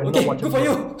lazy. Watchable and Okay, not good for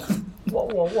watchable. you.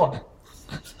 Wow.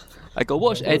 I could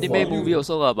watch Good anime for you. movie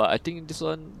also, but I think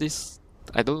this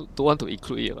I don't want to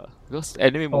include it because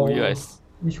anime movie is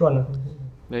Which one?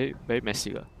 very very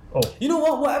messy. Oh. You know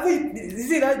what? Whatever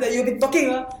is it that you've been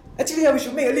talking. Actually, we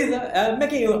should make a list.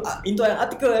 Make it into an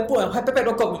article and put on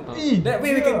hyperpad.com. That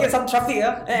way we can get some traffic.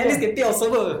 And at least get pay our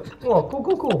server. Wow,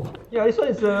 cool. Yeah, this one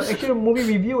is actually movie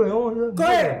review.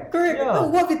 Correct. Yeah.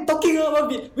 What we talking about?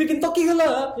 We've been talking a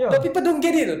lot. Yeah. But people don't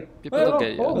get it. People don't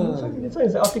get it. This one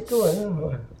is an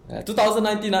article.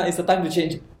 2019 is the time to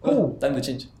change. Oh. Time to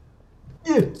change.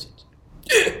 Yeah.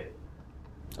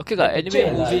 Okay, anime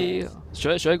Yeah, movie.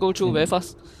 Should I go through very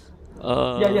fast?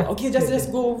 Yeah. Okay,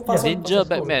 just go fast. Ninja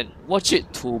Batman. Watch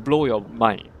it to blow your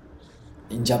mind.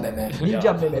 Ninja Batman.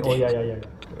 Ninja Batman. Oh, yeah.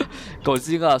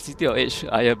 Godzilla, City of Edge.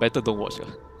 I better don't watch.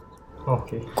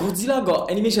 Okay. Godzilla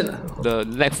got animation. The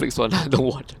Netflix one, don't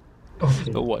watch.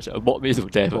 Okay. Don't watch. Bought me to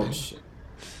death. Oh shit.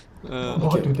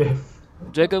 What to death.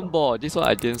 Dragon Ball. This one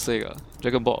I didn't say.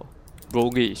 Dragon Ball.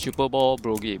 Brogy. Super Ball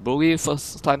Brogy. Brogy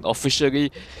first time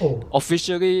officially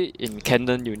in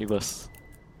canon universe.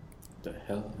 The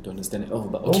hell? I don't understand it. Oh,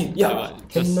 but okay. Yeah.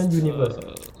 Canon universe.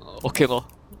 Okay lor.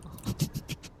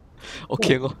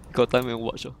 Okay, got time and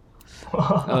watch.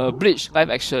 Bleach live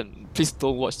action. Please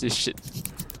don't watch this shit.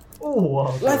 Oh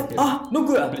wow. Live no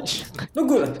good Bleach. No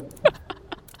good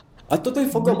I totally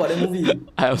forgot about that movie.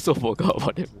 I also forgot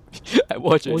about that movie. I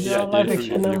watched it. Yeah, live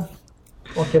action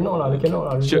Oh, cannot lah. We cannot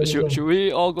lah. Should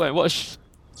we all go and watch?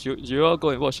 Should you all go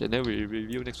and watch and then we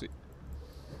review next week?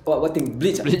 What thing?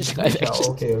 Bleach? Bleach live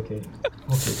action. Okay.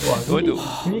 Wow, Going to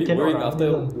Bit worrying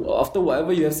after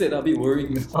whatever you have said. A bit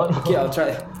worrying. Okay, I'll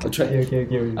try. Okay.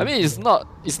 I mean, it's not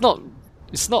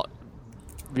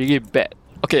really bad.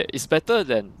 Okay, it's better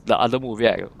than the other movie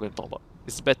I'm going to talk about.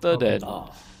 It's better than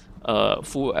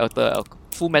Full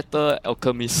Metal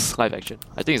Alchemist live action.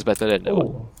 I think it's better than that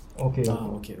one. Okay.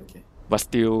 Okay. But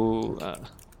still,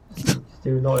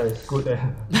 Still not as good.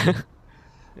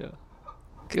 yeah.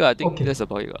 Okay, I think that's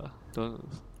about it. Don't.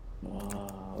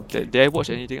 Okay. Did I watch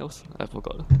anything else? I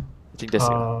forgot. I think that's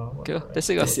it. Okay, that's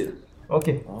it. That's it.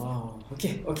 Okay.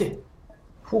 Okay.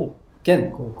 Cool.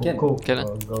 Cool. Can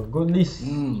Good list.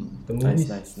 The movies.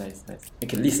 Nice.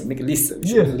 Make a list. We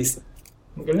should Yeah. make a list.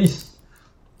 Make a list.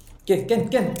 Okay,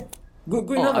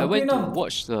 Good enough. I went good to enough.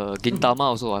 watch the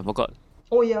Gintama also. I forgot.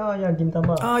 Oh yeah,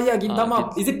 Gintama. Yeah,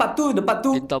 Gintama. Is it part 2? The part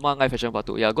 2? Gintama live action part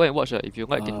 2. Yeah, go and watch. If you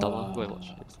like Gintama, go and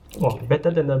watch. Oh,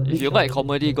 better than the Bleach. If you like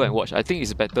comedy, go and watch. I think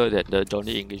it's better than the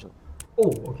Johnny English one.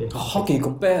 Oh, okay. How can you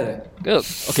compare?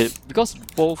 Okay, because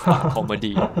both are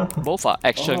comedy. Both are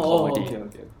action comedy.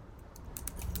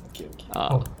 Okay.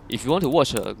 If you want to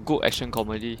watch a good action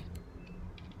comedy,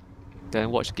 then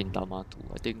watch Gintama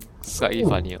 2. I think slightly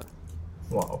funnier.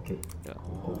 Wow, okay. Yeah.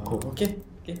 Cool. Okay.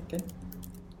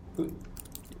 Good.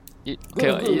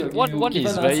 One Given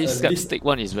is us very a slapstick,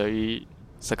 one is very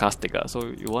sarcastic. So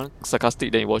you want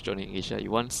sarcastic, then you watch Johnny English. You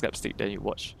want slapstick, then you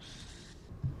watch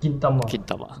Gintama.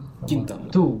 Gintama.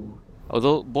 2.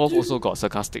 Although both also got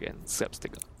sarcastic and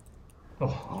slapstick.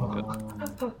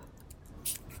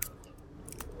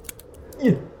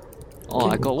 Yeah.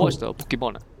 I got watch the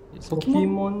Pokemon.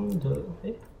 Pokemon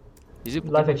Is it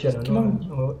live action? Pokemon?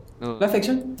 No. Live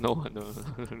action? No.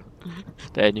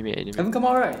 The anime. Haven't come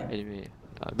out, right? Anime.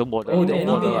 Don't bother. Oh, Don't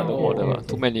bother. okay.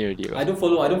 Too many already. I don't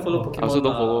follow Pokemon. I also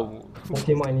don't follow.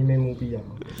 Pokemon anime movie.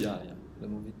 Yeah, the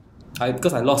movie.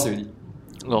 Because I lost already.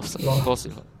 Lost.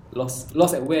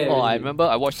 Lost at where? I remember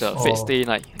I watched the Fate Stay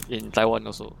Night in Taiwan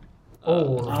also.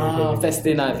 Okay. Fate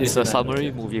Stay Night. It's a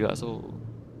summary movie, so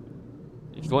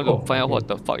if you want to find out what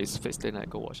the fuck is Fate Stay Night,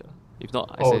 go watch. If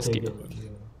not, I say skip.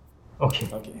 Okay.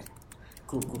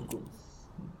 Cool.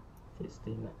 Fate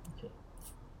Stay Night.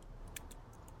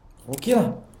 Okay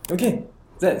lah. Okay.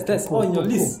 That's all in your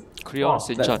list. Crayon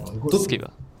Shin-chan. Skip.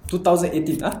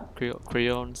 2018,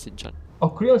 Crayon Shin-chan.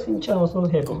 Crayon Shin-chan also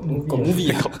have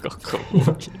movie.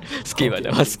 Skip.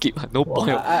 That one skip. No point.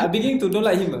 I begin to don't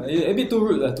like him. A bit too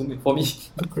rude for me.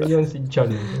 Crayon Shin-chan.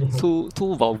 Too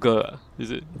vulgar.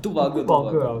 Is it? Too vulgar.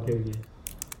 Okay.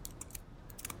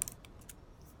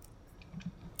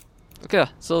 Okay,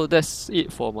 so that's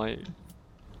it for what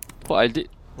I did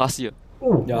last year.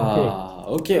 Oh,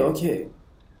 okay.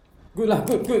 Good lah.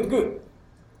 Good.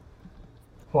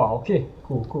 Wow, okay.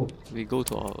 Cool. We go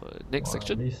to our next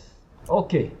section.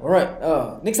 Okay. Alright,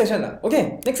 next section lah.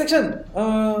 Okay, next section.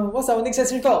 What's our next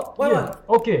section called?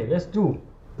 Okay, let's do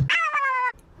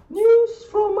news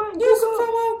from our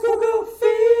Google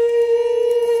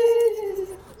feed.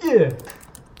 Yeah.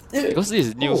 Because this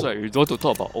is news, right? We don't want to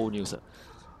talk about old news.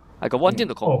 I got one thing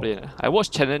to complain. I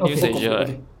watched Channel News Asia,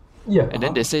 right? Yeah. And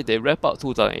then they say they wrap up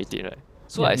 2018, right?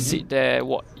 So I sit there,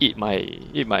 eat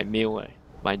my meal, right?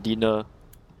 My dinner.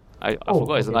 I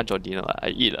forgot it's lunch or dinner. I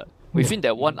eat. Within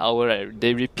that 1 hour, right,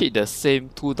 they repeat the same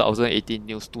 2018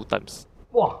 news 2 times.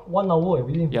 Wow, 1 hour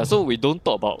everything. Yeah, so we don't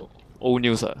talk about old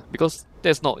news, because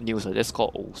that's not news. That's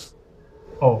called olds.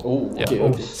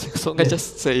 Okay. So let's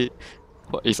just say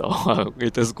what is our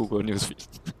latest Google News feed.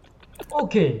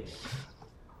 Okay,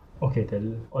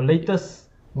 the latest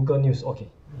Google News. Okay.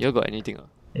 You got anything?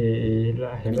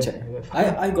 Let me check.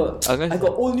 I got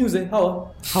old news.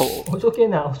 How? It's okay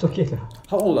now.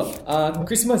 How old?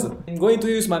 Christmas. I'm going to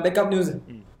use my backup news.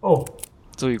 Oh.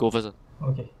 So you go first.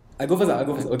 Okay. I go first.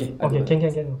 Okay.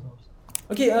 Can.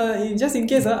 Okay. Just in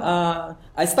case.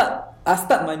 I start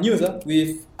my news.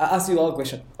 With I ask you all a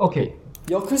question. Okay.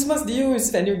 Your Christmas, do you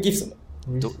receive any gifts?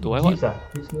 Do I what?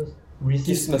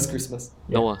 Christmas.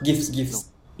 Yeah. No.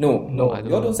 Gifts. No. I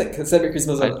You all don't celebrate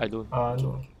Christmas. I don't.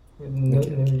 No.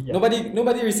 Yeah.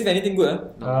 Nobody received anything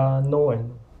good. No.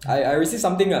 I received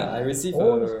something. I received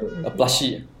a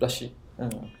plushie. A plushie.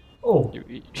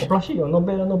 Not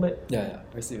bad. Yeah.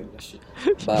 I received a plushie.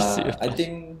 But I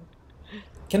think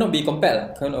cannot be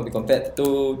compared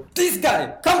to this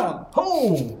guy. Come on.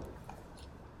 Oh.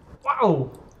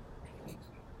 Wow.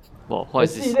 Wow, what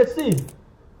is this? Let's see.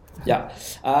 Yeah.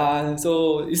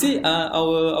 So you see,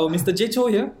 our Mr. J Cho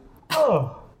here,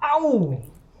 Ow!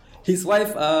 his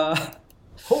wife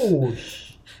Oh,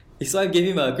 his wife gave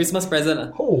him a Christmas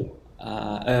present. oh,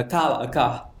 A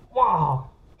car. wow!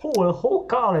 Oh, a whole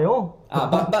car,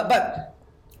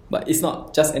 But it's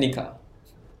not just any car.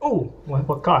 Oh,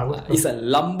 what car? It's a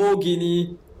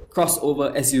Lamborghini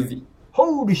crossover SUV.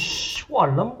 Holy sh!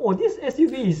 Wow, this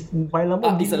SUV is by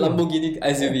Lamborghini. It's a Lamborghini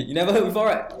SUV. You never heard before,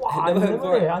 right? Wow, Never heard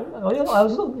before, right? I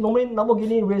also normally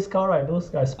Lamborghini race car, right? Those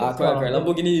guys. Correct.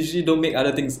 Lamborghini usually don't make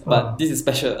other things, but this is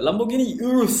special. Lamborghini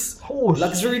Urus, Oh,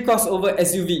 luxury crossover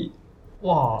SUV.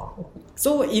 Wow.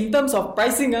 So in terms of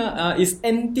pricing, is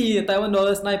NT Taiwan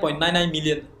dollars 9.99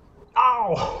 million.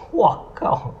 Ow! Wow,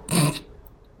 cow.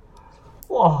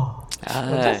 Wow.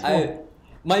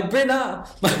 My brain,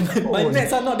 my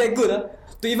maths are not that good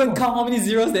to even count how many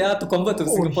zeros there are to convert to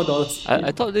Singapore dollars.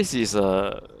 I thought this is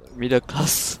a middle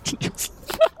class news.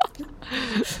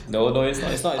 No, it's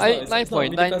not. It's not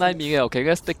 9.99 million. Okay,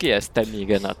 let's take it as 10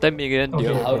 million. 10 million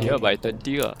divided by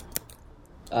 20.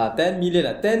 10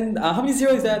 million. 10. How many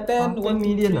zeros is that? 10, 10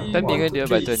 million. 10 million divided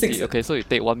by 20. 6. Okay, so you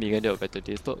take 1 million divided by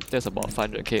 20. So that's about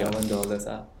 500k.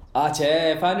 $1.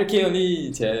 Che, 500k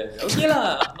only. Che. Okay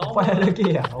lah. Normal.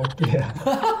 500k okay.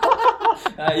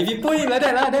 If you put it like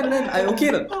that then I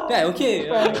okay lah. Then I okay.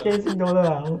 500k Sing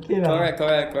dollar okay lah.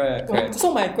 Correct.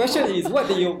 So my question is, what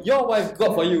did your wife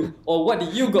got for you, or what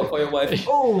did you got for your wife?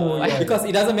 Because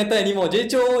it doesn't matter anymore.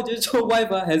 J Cho wife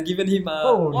has given him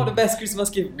all the best Christmas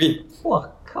gift.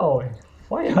 Wow, cow.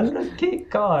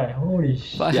 500k car. Holy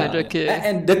shit. 500k.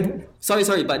 And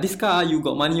sorry, but this car you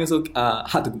got money also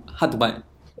hard to buy.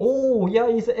 Oh yeah,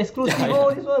 it's exclusive.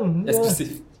 This one.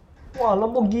 Exclusive. Wow,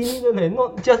 Lamborghini,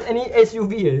 not just any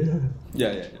SUV.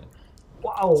 Yeah.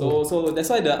 Wow. So that's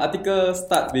why the article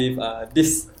starts with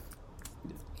this.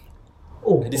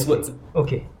 These words.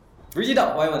 Okay. Read it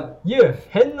out, why one? Yeah,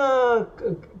 Hannah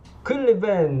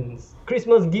Sullivan's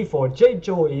Christmas gift for J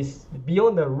Cho is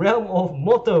beyond the realm of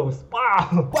mortals. Wow!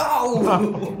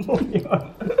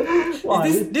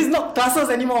 This is not classes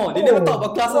anymore. They never talk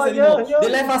about classes anymore. Yeah.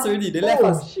 They left us already. They left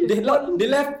us. Shit. They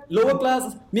left lower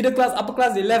class, middle class, upper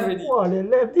class. They left already. Wow, they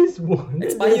left this one.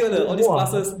 Expired all these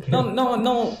classes.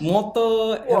 No,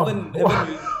 mortal, heaven.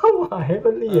 Wow,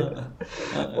 heavenly.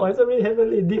 Wow, it's really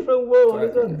heavenly. Different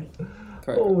world.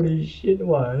 Correct. Holy shit!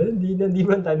 Wow,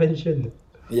 different dimension.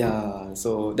 Yeah,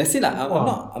 so that's it.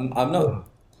 I'm not.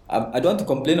 I don't want to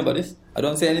complain about this. I don't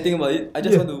want to say anything about it. I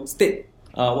just want to state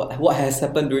what has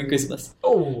happened during Christmas.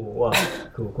 Oh wow,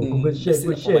 cool. Good share.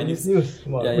 This news.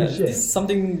 Wow, yeah. This is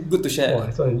something good to share.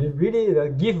 Wow, so really, the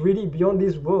gift really beyond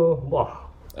this world. Wow.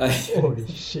 Holy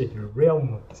shit,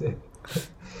 realm.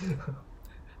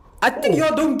 I think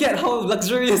y'all don't get how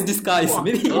luxurious this car is.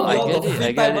 Maybe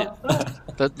I get it.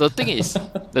 The thing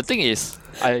is,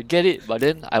 I get it, but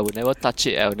then I will never touch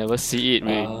it. I will never see it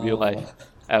in real life.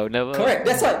 I will never. Correct.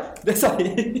 That's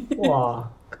why. Wow.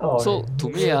 So to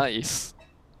me, it's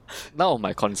none of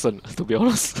my concern. To be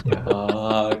honest.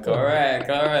 Correct.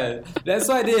 That's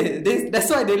why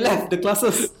they left the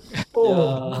classes. Shit,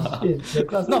 the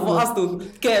classes. Not for us to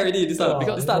care already. This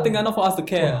thing not for us to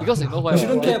care. Because you know why? We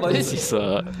shouldn't care about this. Is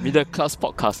a middle class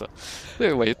podcast.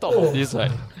 When you talk about this,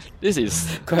 right? This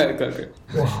is correct.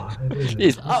 Wow,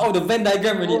 it's out of the Venn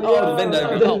diagram already. Out of the Venn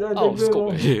diagram. Out of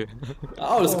scope.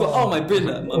 Out of scope. Out of my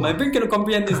brain. My brain cannot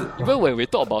comprehend this. Even when we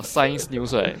talk about science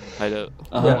news, right?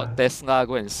 Like Tesla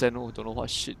go and send don't know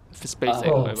what shit SpaceX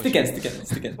whatever.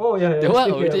 Stick in. Oh yeah. They were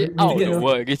already out of the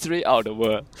world. Literally out of the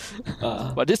world.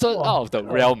 But this one out of the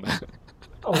realm. Out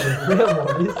of the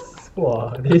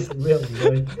realm. This realm,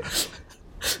 boy.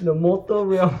 The mortal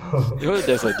realm. You know,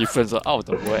 there's a difference out of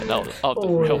the world and out of the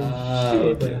realm.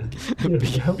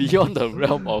 Beyond the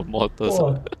realm of mortals.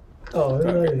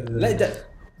 Like that.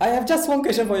 I have just one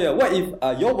question for you. What if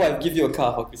your wife give you a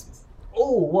car for Christmas?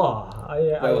 Oh wow!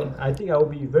 I think I will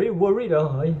be very worried.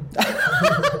 I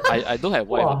don't have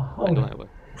wife. I don't have wife.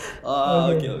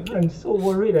 Okay. I'm so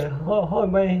worried.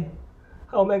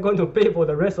 How am I going to pay for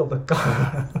the rest of the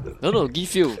car? No,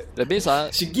 give you. That means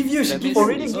she give you.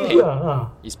 Already give you.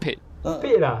 It's paid.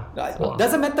 Paid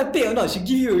Doesn't matter paid or not. She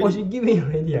give you. She give me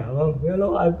already.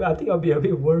 I think I'll be a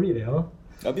bit worried. A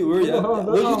bit worried.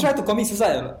 Will you try to commit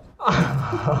suicide?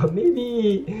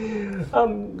 Maybe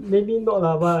not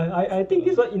lah. But I think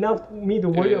this was enough me to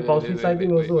worry about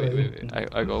suiciding also. Wait.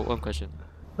 I got one question.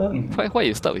 Why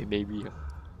you start with maybe?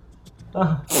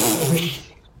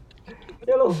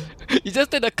 You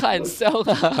just take the car and sell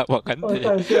lah. I don't know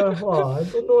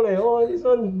this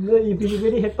one, if it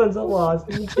really happens,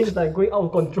 things like going out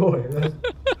of control.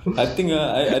 I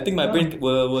think my brain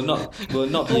will not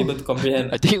be able to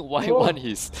comprehend. I think Y1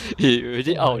 he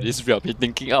already out of this realm. He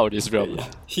thinking out of this realm.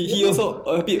 He also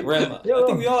a bit ram. Yeah. I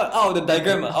think we all are out of the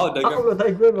diagram. Out of the Out diagram. of the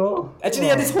diagram, oh. Actually,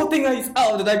 yeah, this whole thing is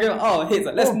out of the diagram. Out of heads.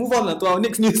 Let's move on to our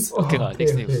next news. Okay,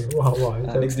 next news. Wow.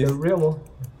 Next The news. realm, oh.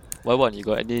 Y1, you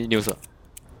got any news?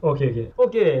 Okay.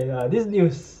 This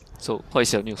news. So, what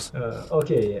is your news?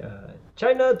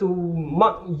 China to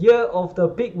mark Year of the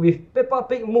Pig with Peppa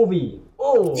Pig movie.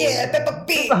 Oh Yeah, Peppa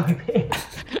Pig. Peppa Pig.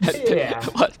 Yeah.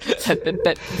 What? Happy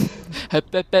pet. Hey,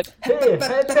 Peppa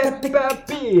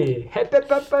Pig.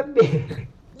 Peppa Pig.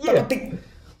 Yeah. Peppa Pig.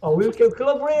 Oh, we can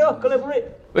collaborate.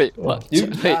 Wait, what?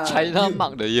 You- China you-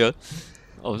 marked the year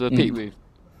of the pig with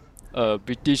a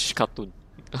British cartoon.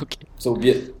 Okay. So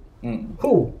weird.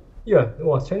 Who? Yeah,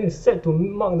 China is set to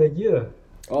mark the year.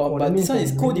 Oh, that but this means one that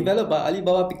is we- co-developed by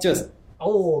Alibaba Pictures.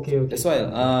 Oh, okay. That's why.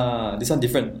 This one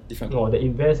different. Oh, the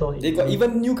invest on it. They got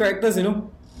even new characters,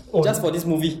 Oh, just for this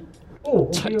movie. Oh,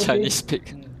 okay. Chinese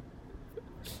pig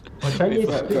Oh, Chinese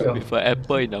Right, pig. right. with an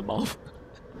apple in the mouth.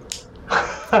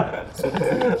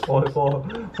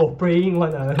 for praying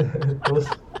one. Those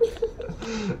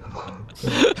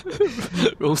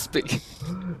Roast pig.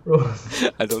 rose.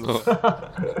 I don't know.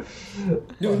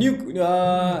 New.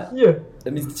 Yeah.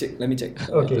 Let me check.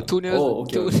 Okay. Two new,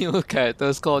 okay. two new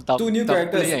characters called Two new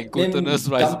characters Dumpling and Glutinous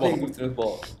named Rice Dumpling, Ball. Glutinous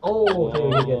Ball. Oh,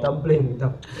 okay. Dumpling.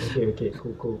 Okay.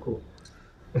 Cool.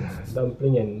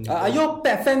 Dumpling and. Are you all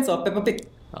pet fans of Peppa Pig?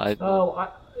 I I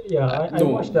No.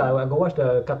 watched I go watch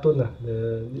the cartoon.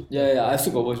 Yeah, I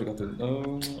still got watch the cartoon.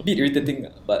 A bit irritating,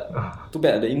 but too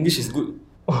bad. The English is good.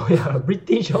 Oh yeah,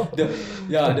 British. Oh. The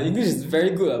English is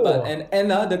very good. But Oh. and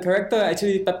the character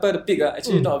actually Peppa the Pig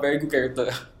actually not a very good character.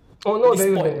 Oh no, Very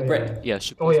very spoiled good. brat. yeah.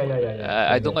 Oh yeah.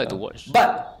 I don't like to watch.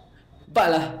 But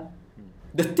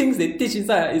the things they teach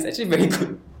inside is actually very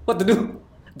good. What to do?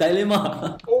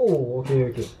 Dilemma. Oh,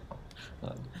 okay.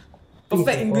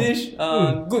 Perfect English,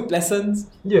 good lessons,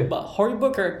 Yeah. but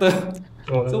horrible character.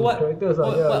 Oh, So the what? characters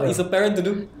are- What yeah. is a parent to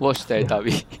do? Watch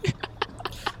Teletubby.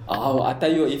 Oh, I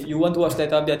tell you, if you want to watch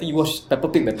Teletubby, I think you watch Peppa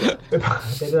Pig better.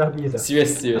 Teletubbies.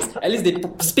 Serious. At least they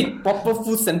speak proper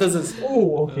full sentences.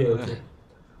 Oh, okay.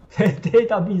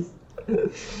 Teletubbies.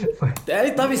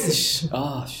 Teletubbies is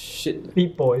shit.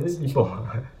 People, is it people?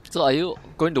 So are you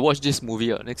going to watch this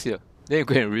movie next year? Then you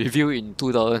go and review in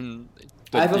 2020.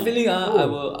 I have a feeling I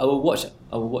will watch.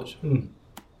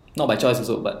 Not by choice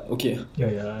also, but okay.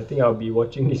 Yeah. I think I'll be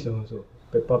watching this also.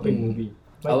 Peppa Pig movie.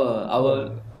 I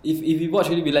will. If you watch,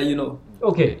 really be like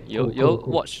Okay. You'll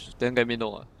cool. watch, then let me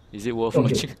know. Is it worth Okay.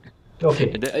 watching?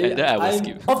 Okay. and then I will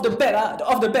skip. Off the bat,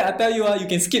 I tell you, you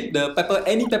can skip the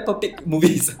any Peppa Pig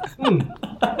movies.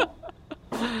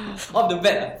 Off the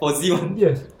bat for Z1.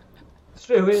 Yes.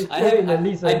 Straight away in the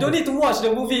list. I don't need to watch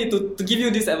the movie to give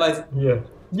you this advice.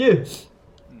 Yeah.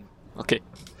 Okay.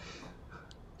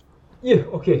 Yeah.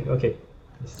 Okay.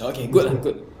 Okay, good.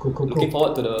 Cool. Looking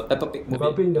forward to the Peppa Pig movie.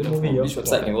 Peppa Pig the movie, Which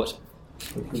website can watch?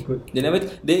 Good.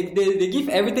 They give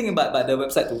everything but the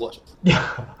website to watch. Yeah.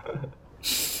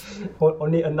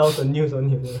 Only announce the news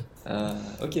only.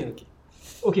 Okay.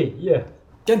 Okay. Yeah.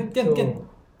 Can.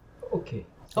 Okay.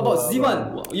 How about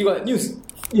Z1? You got news?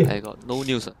 Yeah. I got no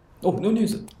news. Oh, no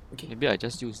news. Okay. Maybe I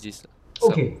just use this.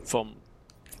 Okay. From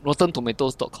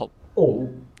RottenTomatoes.com. Oh.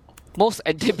 Most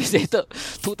anticipated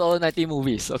 2019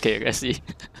 movies. Okay, let's see.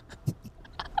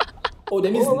 Oh,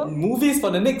 that means movies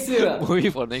for the next year. Movie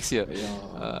for next year. Yeah.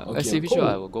 Let's Okay, see which cool.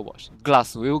 one I will go watch.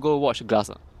 Glass. We will go watch Glass.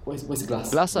 What's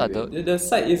Glass? Glass The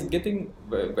site is getting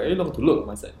very, very long to load.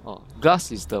 My site.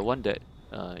 Glass is the one that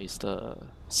is the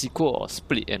sequel of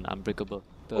Split and Unbreakable.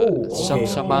 The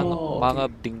okay. Manga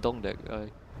Ding Dong that guy.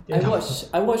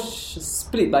 I watched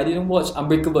Split, but I didn't watch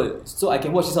Unbreakable, so I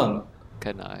can watch this one.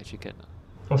 Actually can.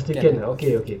 Oh, still can.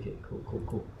 Okay.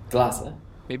 Cool. Glass,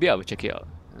 Maybe I will check it out.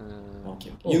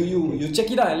 Okay. You check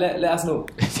it out and let us know.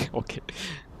 Okay.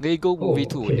 Lego Movie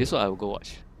 2. okay. This one I will go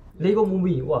watch. Lego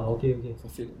movie. Wow. Okay.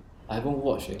 I haven't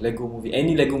watched Lego movie.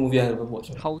 Any Lego movie I haven't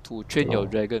watched. How to Train Your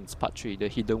Dragons Part 3, The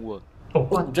Hidden World. Oh,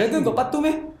 part Dragon got part 2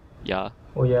 meh? Yeah,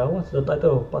 Oh yeah. What's the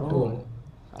title of part 2?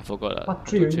 I forgot. Part How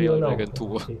 3 to Train Your already now. Dragon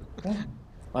 2. Okay.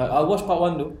 I watched part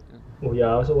 1 though. Oh yeah.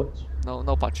 I also watch.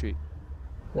 Now Part 3.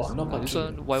 Wow, not part This 3.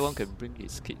 one, Y1 can bring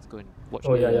his kids go and watch.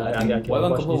 Oh yeah. I think can Why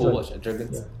one watch couple this will one. watch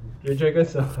Dragons? Yeah. The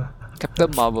dragons.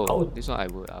 Captain Marvel. How- This one I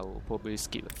will probably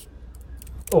skip.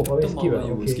 Oh, probably Captain skip. Marvel,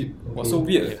 you will Okay. skip. Wow, Okay. so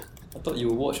weird. I thought you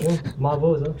would watch. Oh,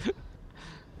 Marvels.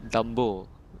 Dumbo.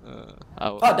 Dumbo I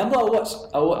watched.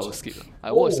 I will skip.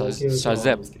 I watched okay.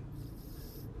 Shazam.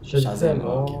 Shazam.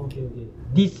 oh, Oh, okay.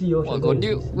 DC. Oh, Oh, Shazam. got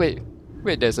new.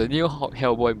 Wait. There's a new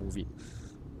Hellboy movie.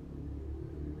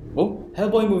 Oh,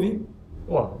 Hellboy movie.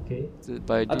 Wow, okay.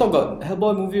 By I thought got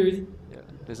Hellboy movie already. yeah,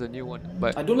 there's a new one,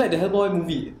 but I don't like the Hellboy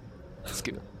movie.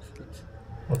 skip.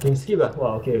 Okay, skip ah.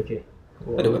 Wow, okay.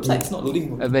 But the website's not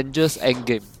loading. Avengers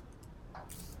Endgame.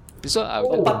 This one I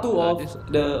Oh, part 2 of this,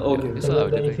 the okay. this one I The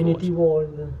definitely Infinity watch.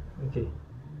 War. Okay.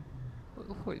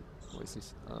 What is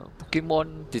this?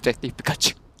 Pokemon Detective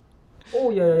Pikachu. Oh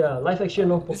yeah. Live action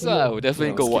no This one I Pokemon. would definitely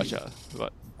Yeah, go I'll watch. skip.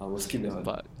 But I will skip that one.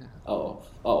 but Out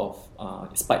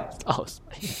of spite. oh,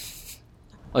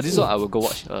 this one I will go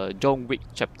watch. John Wick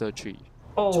Chapter 3.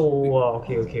 Oh wow,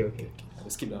 okay. I will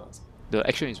skip that one. The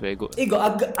action is very good. Hey,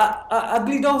 got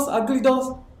ugly dolls.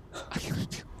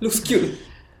 Looks cute.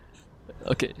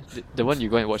 Okay, the one you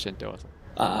go and watch and tell us.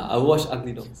 I watch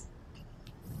ugly dolls.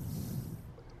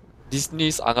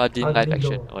 Disney's Aladdin Ugly live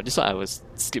action. Doll. Oh, this one I will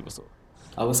skip also.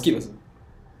 I will skip also.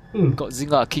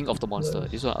 Godzilla King of the Monster.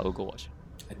 This one I will go watch.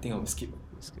 I think I will skip.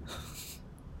 Skip.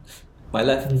 My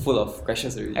life full of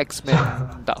crashes already.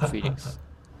 X-Men Dark Phoenix.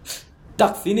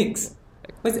 Dark Phoenix.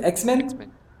 What's it? X-Men?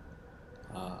 X-Men.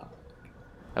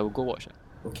 I will go watch.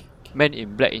 Okay. Men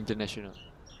in Black International.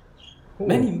 Oh.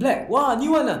 Men in Black. Wow,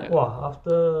 new one. Wow,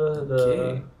 after the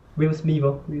Okay. Will Smith,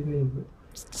 Will Smith.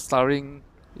 Starring,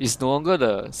 it's no longer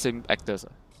the same actors.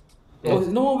 Oh,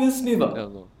 no more Will Smith.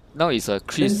 No. Now it's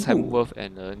Chris Then who? Hemsworth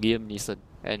and Liam Neeson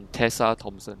and Tessa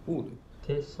Thompson. Ooh.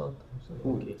 Tessa Thompson.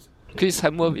 Ooh. Okay. Chris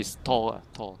Hemsworth is Thor.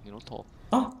 Thor, you know Thor.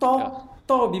 Thor. Yeah.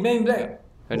 Thor will be Men in Black.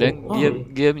 And then Oh,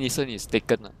 Liam Neeson is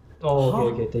Taken. Oh, Huh?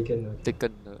 okay, Taken. Okay.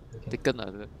 Taken,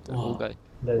 the whole guy.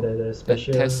 The Then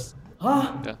special. Tess,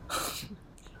 Huh? yeah.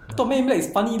 I thought Men in Black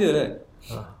is funny the.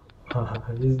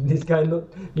 This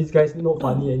guy's not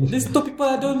funny anymore. These two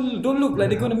people don't look like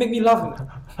they're gonna make me laugh.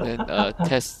 Then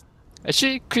Tess.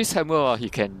 Actually, Chris Hemsworth he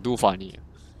can do funny.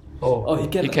 Oh, he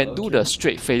can. He can do the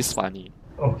straight face funny.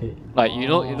 Okay. Like you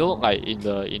know, like in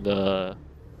the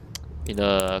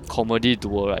comedy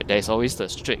duo, right? There's always the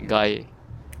straight guy,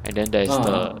 and then there's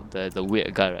the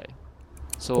weird guy, right?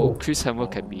 So Oh. Chris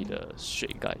Hemsworth can be the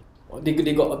straight guy. They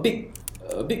got a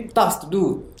big task to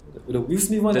do. The Will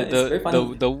Smith one is very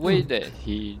funny. The way that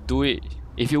he do it,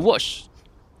 if you watch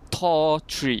Thor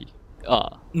 3,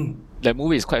 that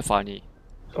movie is quite funny.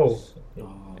 Oh.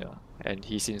 Yeah, and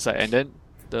he's inside, and then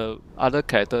the other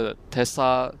character,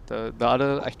 Tessa, the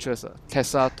other actress,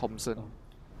 Tessa Thompson,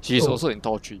 she's also in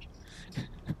Thor 3.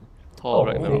 Thor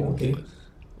Ragnarok. Okay.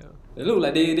 They look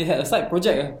like they had a side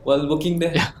project while working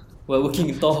there. Yeah. While working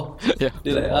in Thor. Yeah.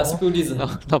 They like, screw this.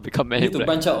 Now become We Man need in to Black.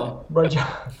 branch out. Branch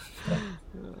out.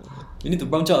 We need to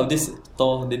branch out of this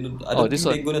Thor. I don't this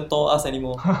think they're gonna Thor us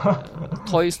anymore.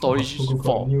 Toy Story Go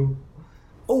 4. new.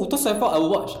 Oh, Toy Story 4 I will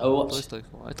watch. Toy Story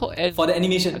 4. I thought end. For the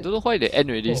animation. I don't know why they end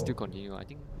already still continue. I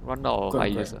think run out of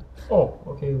Correct, ideas. correct. Oh,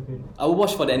 okay. I will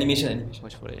watch for the animation.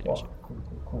 Much for the Wow, animation.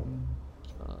 cool.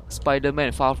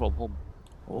 Spider-Man Far From Home.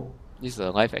 Oh. This is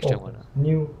a live action one.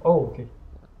 New. Oh, okay.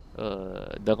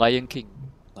 The Lion King.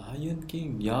 Lion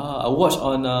King. Yeah, I will watch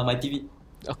on my TV.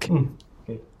 Okay.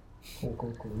 Okay.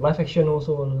 Cool. Live action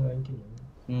also on Lion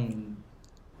King.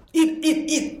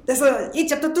 Eat! There's a Eat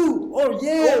Chapter 2! Oh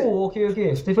yeah! Oh,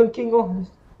 okay. Stephen King. Oh.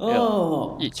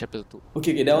 Oh. Eat Chapter 2.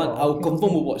 Okay, that one I will Okay,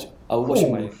 confirm will watch. I will watch with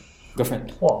Oh. my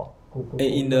girlfriend. Wow. Cool.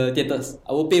 In the theaters.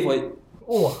 I will pay for it.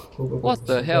 Oh, cool. What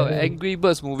the hell? Angry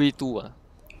Birds movie 2.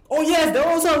 Oh yes, that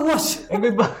one also I will watch.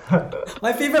 Angry Bird.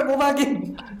 My favorite mobile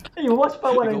game. Hey, you watch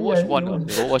part one You Oh, go already, watch one. you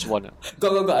You go watch one.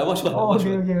 Go. I watch one. I Oh, watch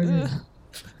okay. one.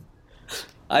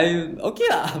 I okay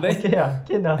lah. Okay,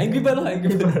 can lah. Angry Bird lah,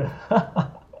 Angry Bird.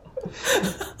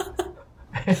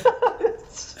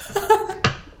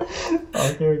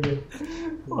 Okay.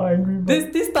 Oh, Angry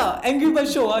Bird. This type Angry Bird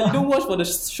show, you don't watch for the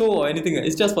show or anything.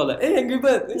 It's just for like, hey, Angry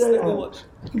Bird. Let's Yeah. go watch.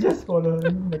 Just for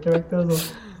the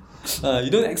characters. You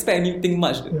don't expect anything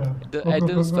much. Yeah. The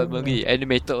Addams Family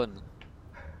animated one.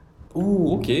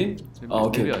 Ooh, okay.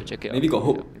 Maybe I'll check it out. Maybe got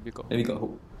hope. Yeah, Maybe got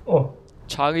hope. Oh.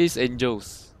 Charlie's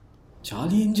Angels.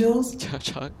 Charlie Angels?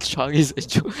 Charlie's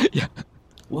Angels. Yeah.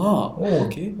 Wow. Oh,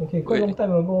 Okay. Okay, quite a long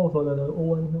time ago for the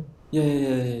old one.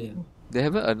 Yeah. They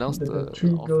haven't announced The the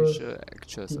three girls official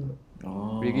actress. team.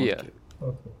 Oh, Really? okay.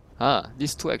 Okay.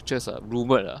 These two actors are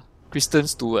rumored. Kristen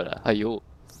Stewart. Aiyo.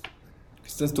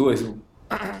 Kristen Stewart is who?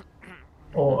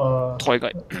 Oh, Toy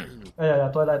guy. yeah,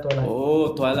 Twilight.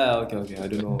 Oh, Twilight. Okay. I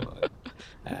don't know.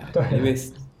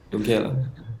 Anyways, don't care lah.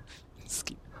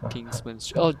 Skip. Kingsman.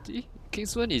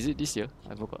 Kingsman, is it this year?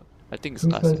 I forgot. I think it's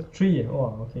last year. Kingsman 3.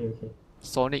 Oh, okay.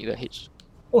 Sonic the Hedge.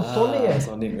 Oh, Sonic.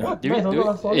 Sonic. Yeah. What? Did we, Nice, did we,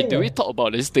 Sonic, hey, did we eh? talk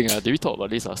about this thing? Did we talk about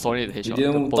this? Sonic the We Hedgehog.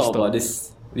 didn't the talk poster. about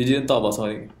this. We didn't talk about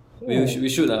Sonic. Oh. We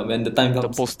should when the time The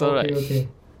comes. poster, right? Okay.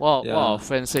 One of Yeah. our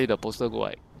friends say the poster go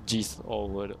like G's all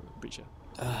over the bridge.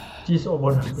 Cheese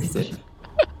over the bridge.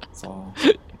 So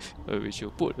We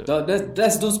should put the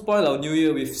let's don't spoil our new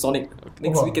year with Sonic.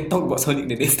 Next we can talk about Sonic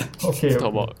the next time. Okay.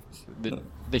 talk about the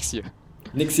next year.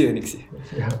 Next year.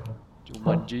 Yeah.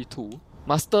 Jumanji 2.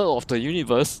 Master of the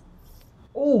Universe.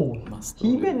 Oh, Master.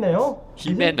 He-Man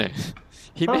He-Man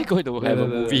He-Man going to have a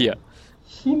movie.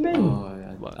 He-Man. Oh,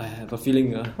 yeah. I have a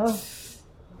feeling. Huh?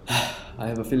 I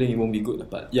have a feeling it won't be good.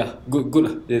 But yeah,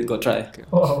 good. They got try.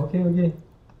 Oh, okay.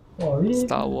 Oh, really?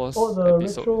 Star Wars all the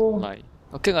episode retro... 9.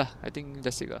 Okay lah, I think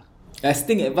that's it lah. As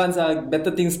things advance,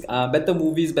 better things, better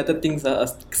movies, better things are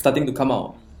starting to come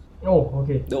out. Oh,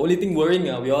 okay. The only thing worrying,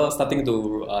 we all starting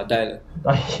to die.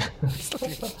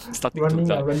 Starting to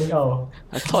die. running out.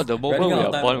 I thought the moment we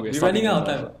are born, we're running starting out of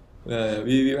to time.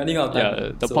 We're running out of time.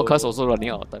 Yeah, the podcast also running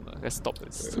out of time. Let's stop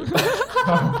this.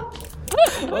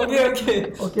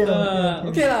 Okay. Okay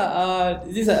lah.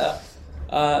 This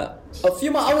a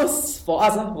few more hours for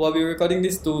us while we're recording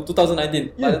this to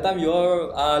 2019. By the time you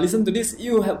all listen to this,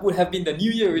 you would have been the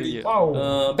new year already.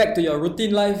 Wow. Back to your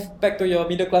routine life, back to your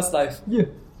middle class life. Yeah.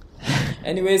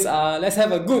 Anyways, let's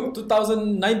have a good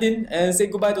 2019 and say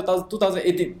goodbye to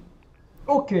 2018.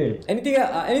 Okay. Anything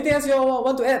else you all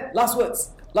want to add? Last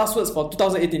words for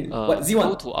 2018. What Z1?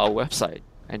 Go to our website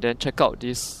and then check out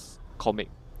this comic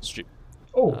strip.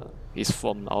 Oh. It's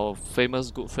from our famous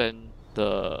good friend,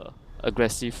 the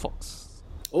Aggressive Fox.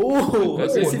 Oh,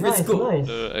 aggressive nice.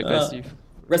 The aggressive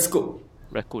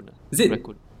raccoon. Is it?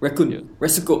 Raccoon. Yeah.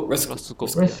 Resco.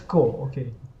 Resco.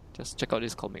 Okay. Just check out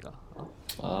this comic.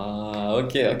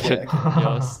 Okay.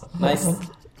 Yes.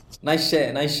 Nice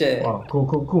share. Wow,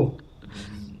 cool.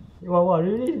 Wow,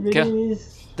 really Okay.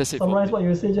 That's it for summarize me. what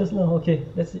you said just now. Okay,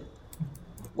 that's it.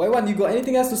 Why you got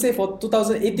anything else to say for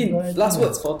 2018? Last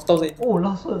words for 2018. Oh,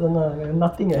 last word,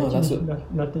 nothing Oh, actually. last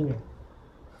word. Nothing.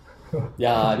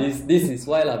 Yeah, this is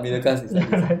why middle class is like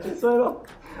this. That's why lor.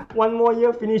 One more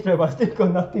year finished, but still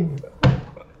got nothing.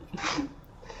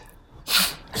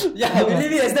 Yeah, we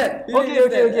leave it as that.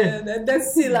 Okay. And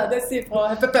that's it lah. That's it for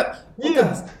HAP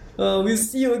podcast. We'll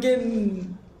see you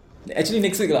again. Actually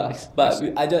next week lah. But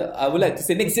I would like to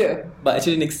say next year. But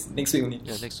actually next week only.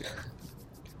 Yeah, next week.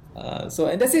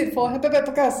 And that's it for HAP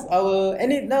podcast. I will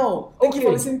end it now. Thank you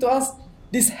for listening to us.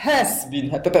 This has been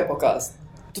HAP podcast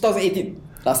 2018.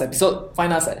 Last episode.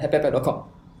 Find us at happypep.com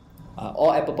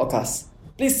or Apple Podcasts.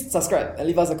 Please subscribe and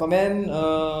leave us a comment.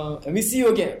 And we see you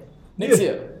again next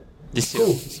year. This year.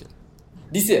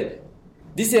 Next year.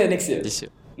 This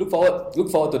year. Look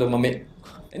forward to the mermaid.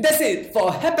 And that's it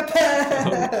for HAP.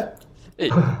 Hey,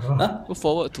 look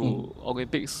forward to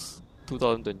Olympics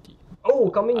 2020. Oh,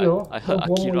 coming I heard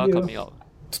Akira coming out.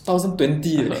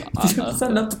 2020. It's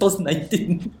not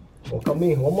 2019. Oh,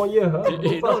 coming. One more year, huh?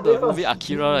 You know the movie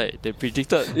Akira, right? They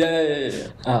predicted. Yeah.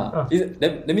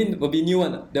 That mean will be new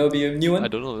one. There will be a new one. I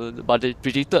don't know, but they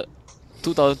predicted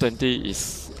 2020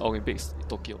 is Olympics in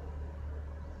Tokyo.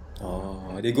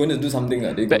 Oh, they're going to do something.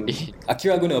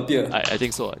 Akira going to appear. I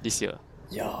think so. This year.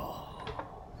 Yeah.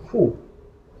 Who?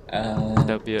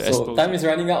 There'll be a So explosion. time is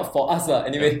running out for us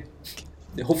anyway.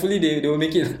 Hopefully they will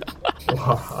make it.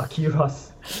 Wow,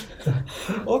 Akira's.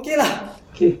 Okay lah.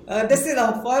 Okay. That's it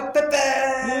lah for HAP.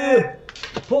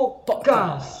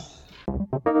 Podcast.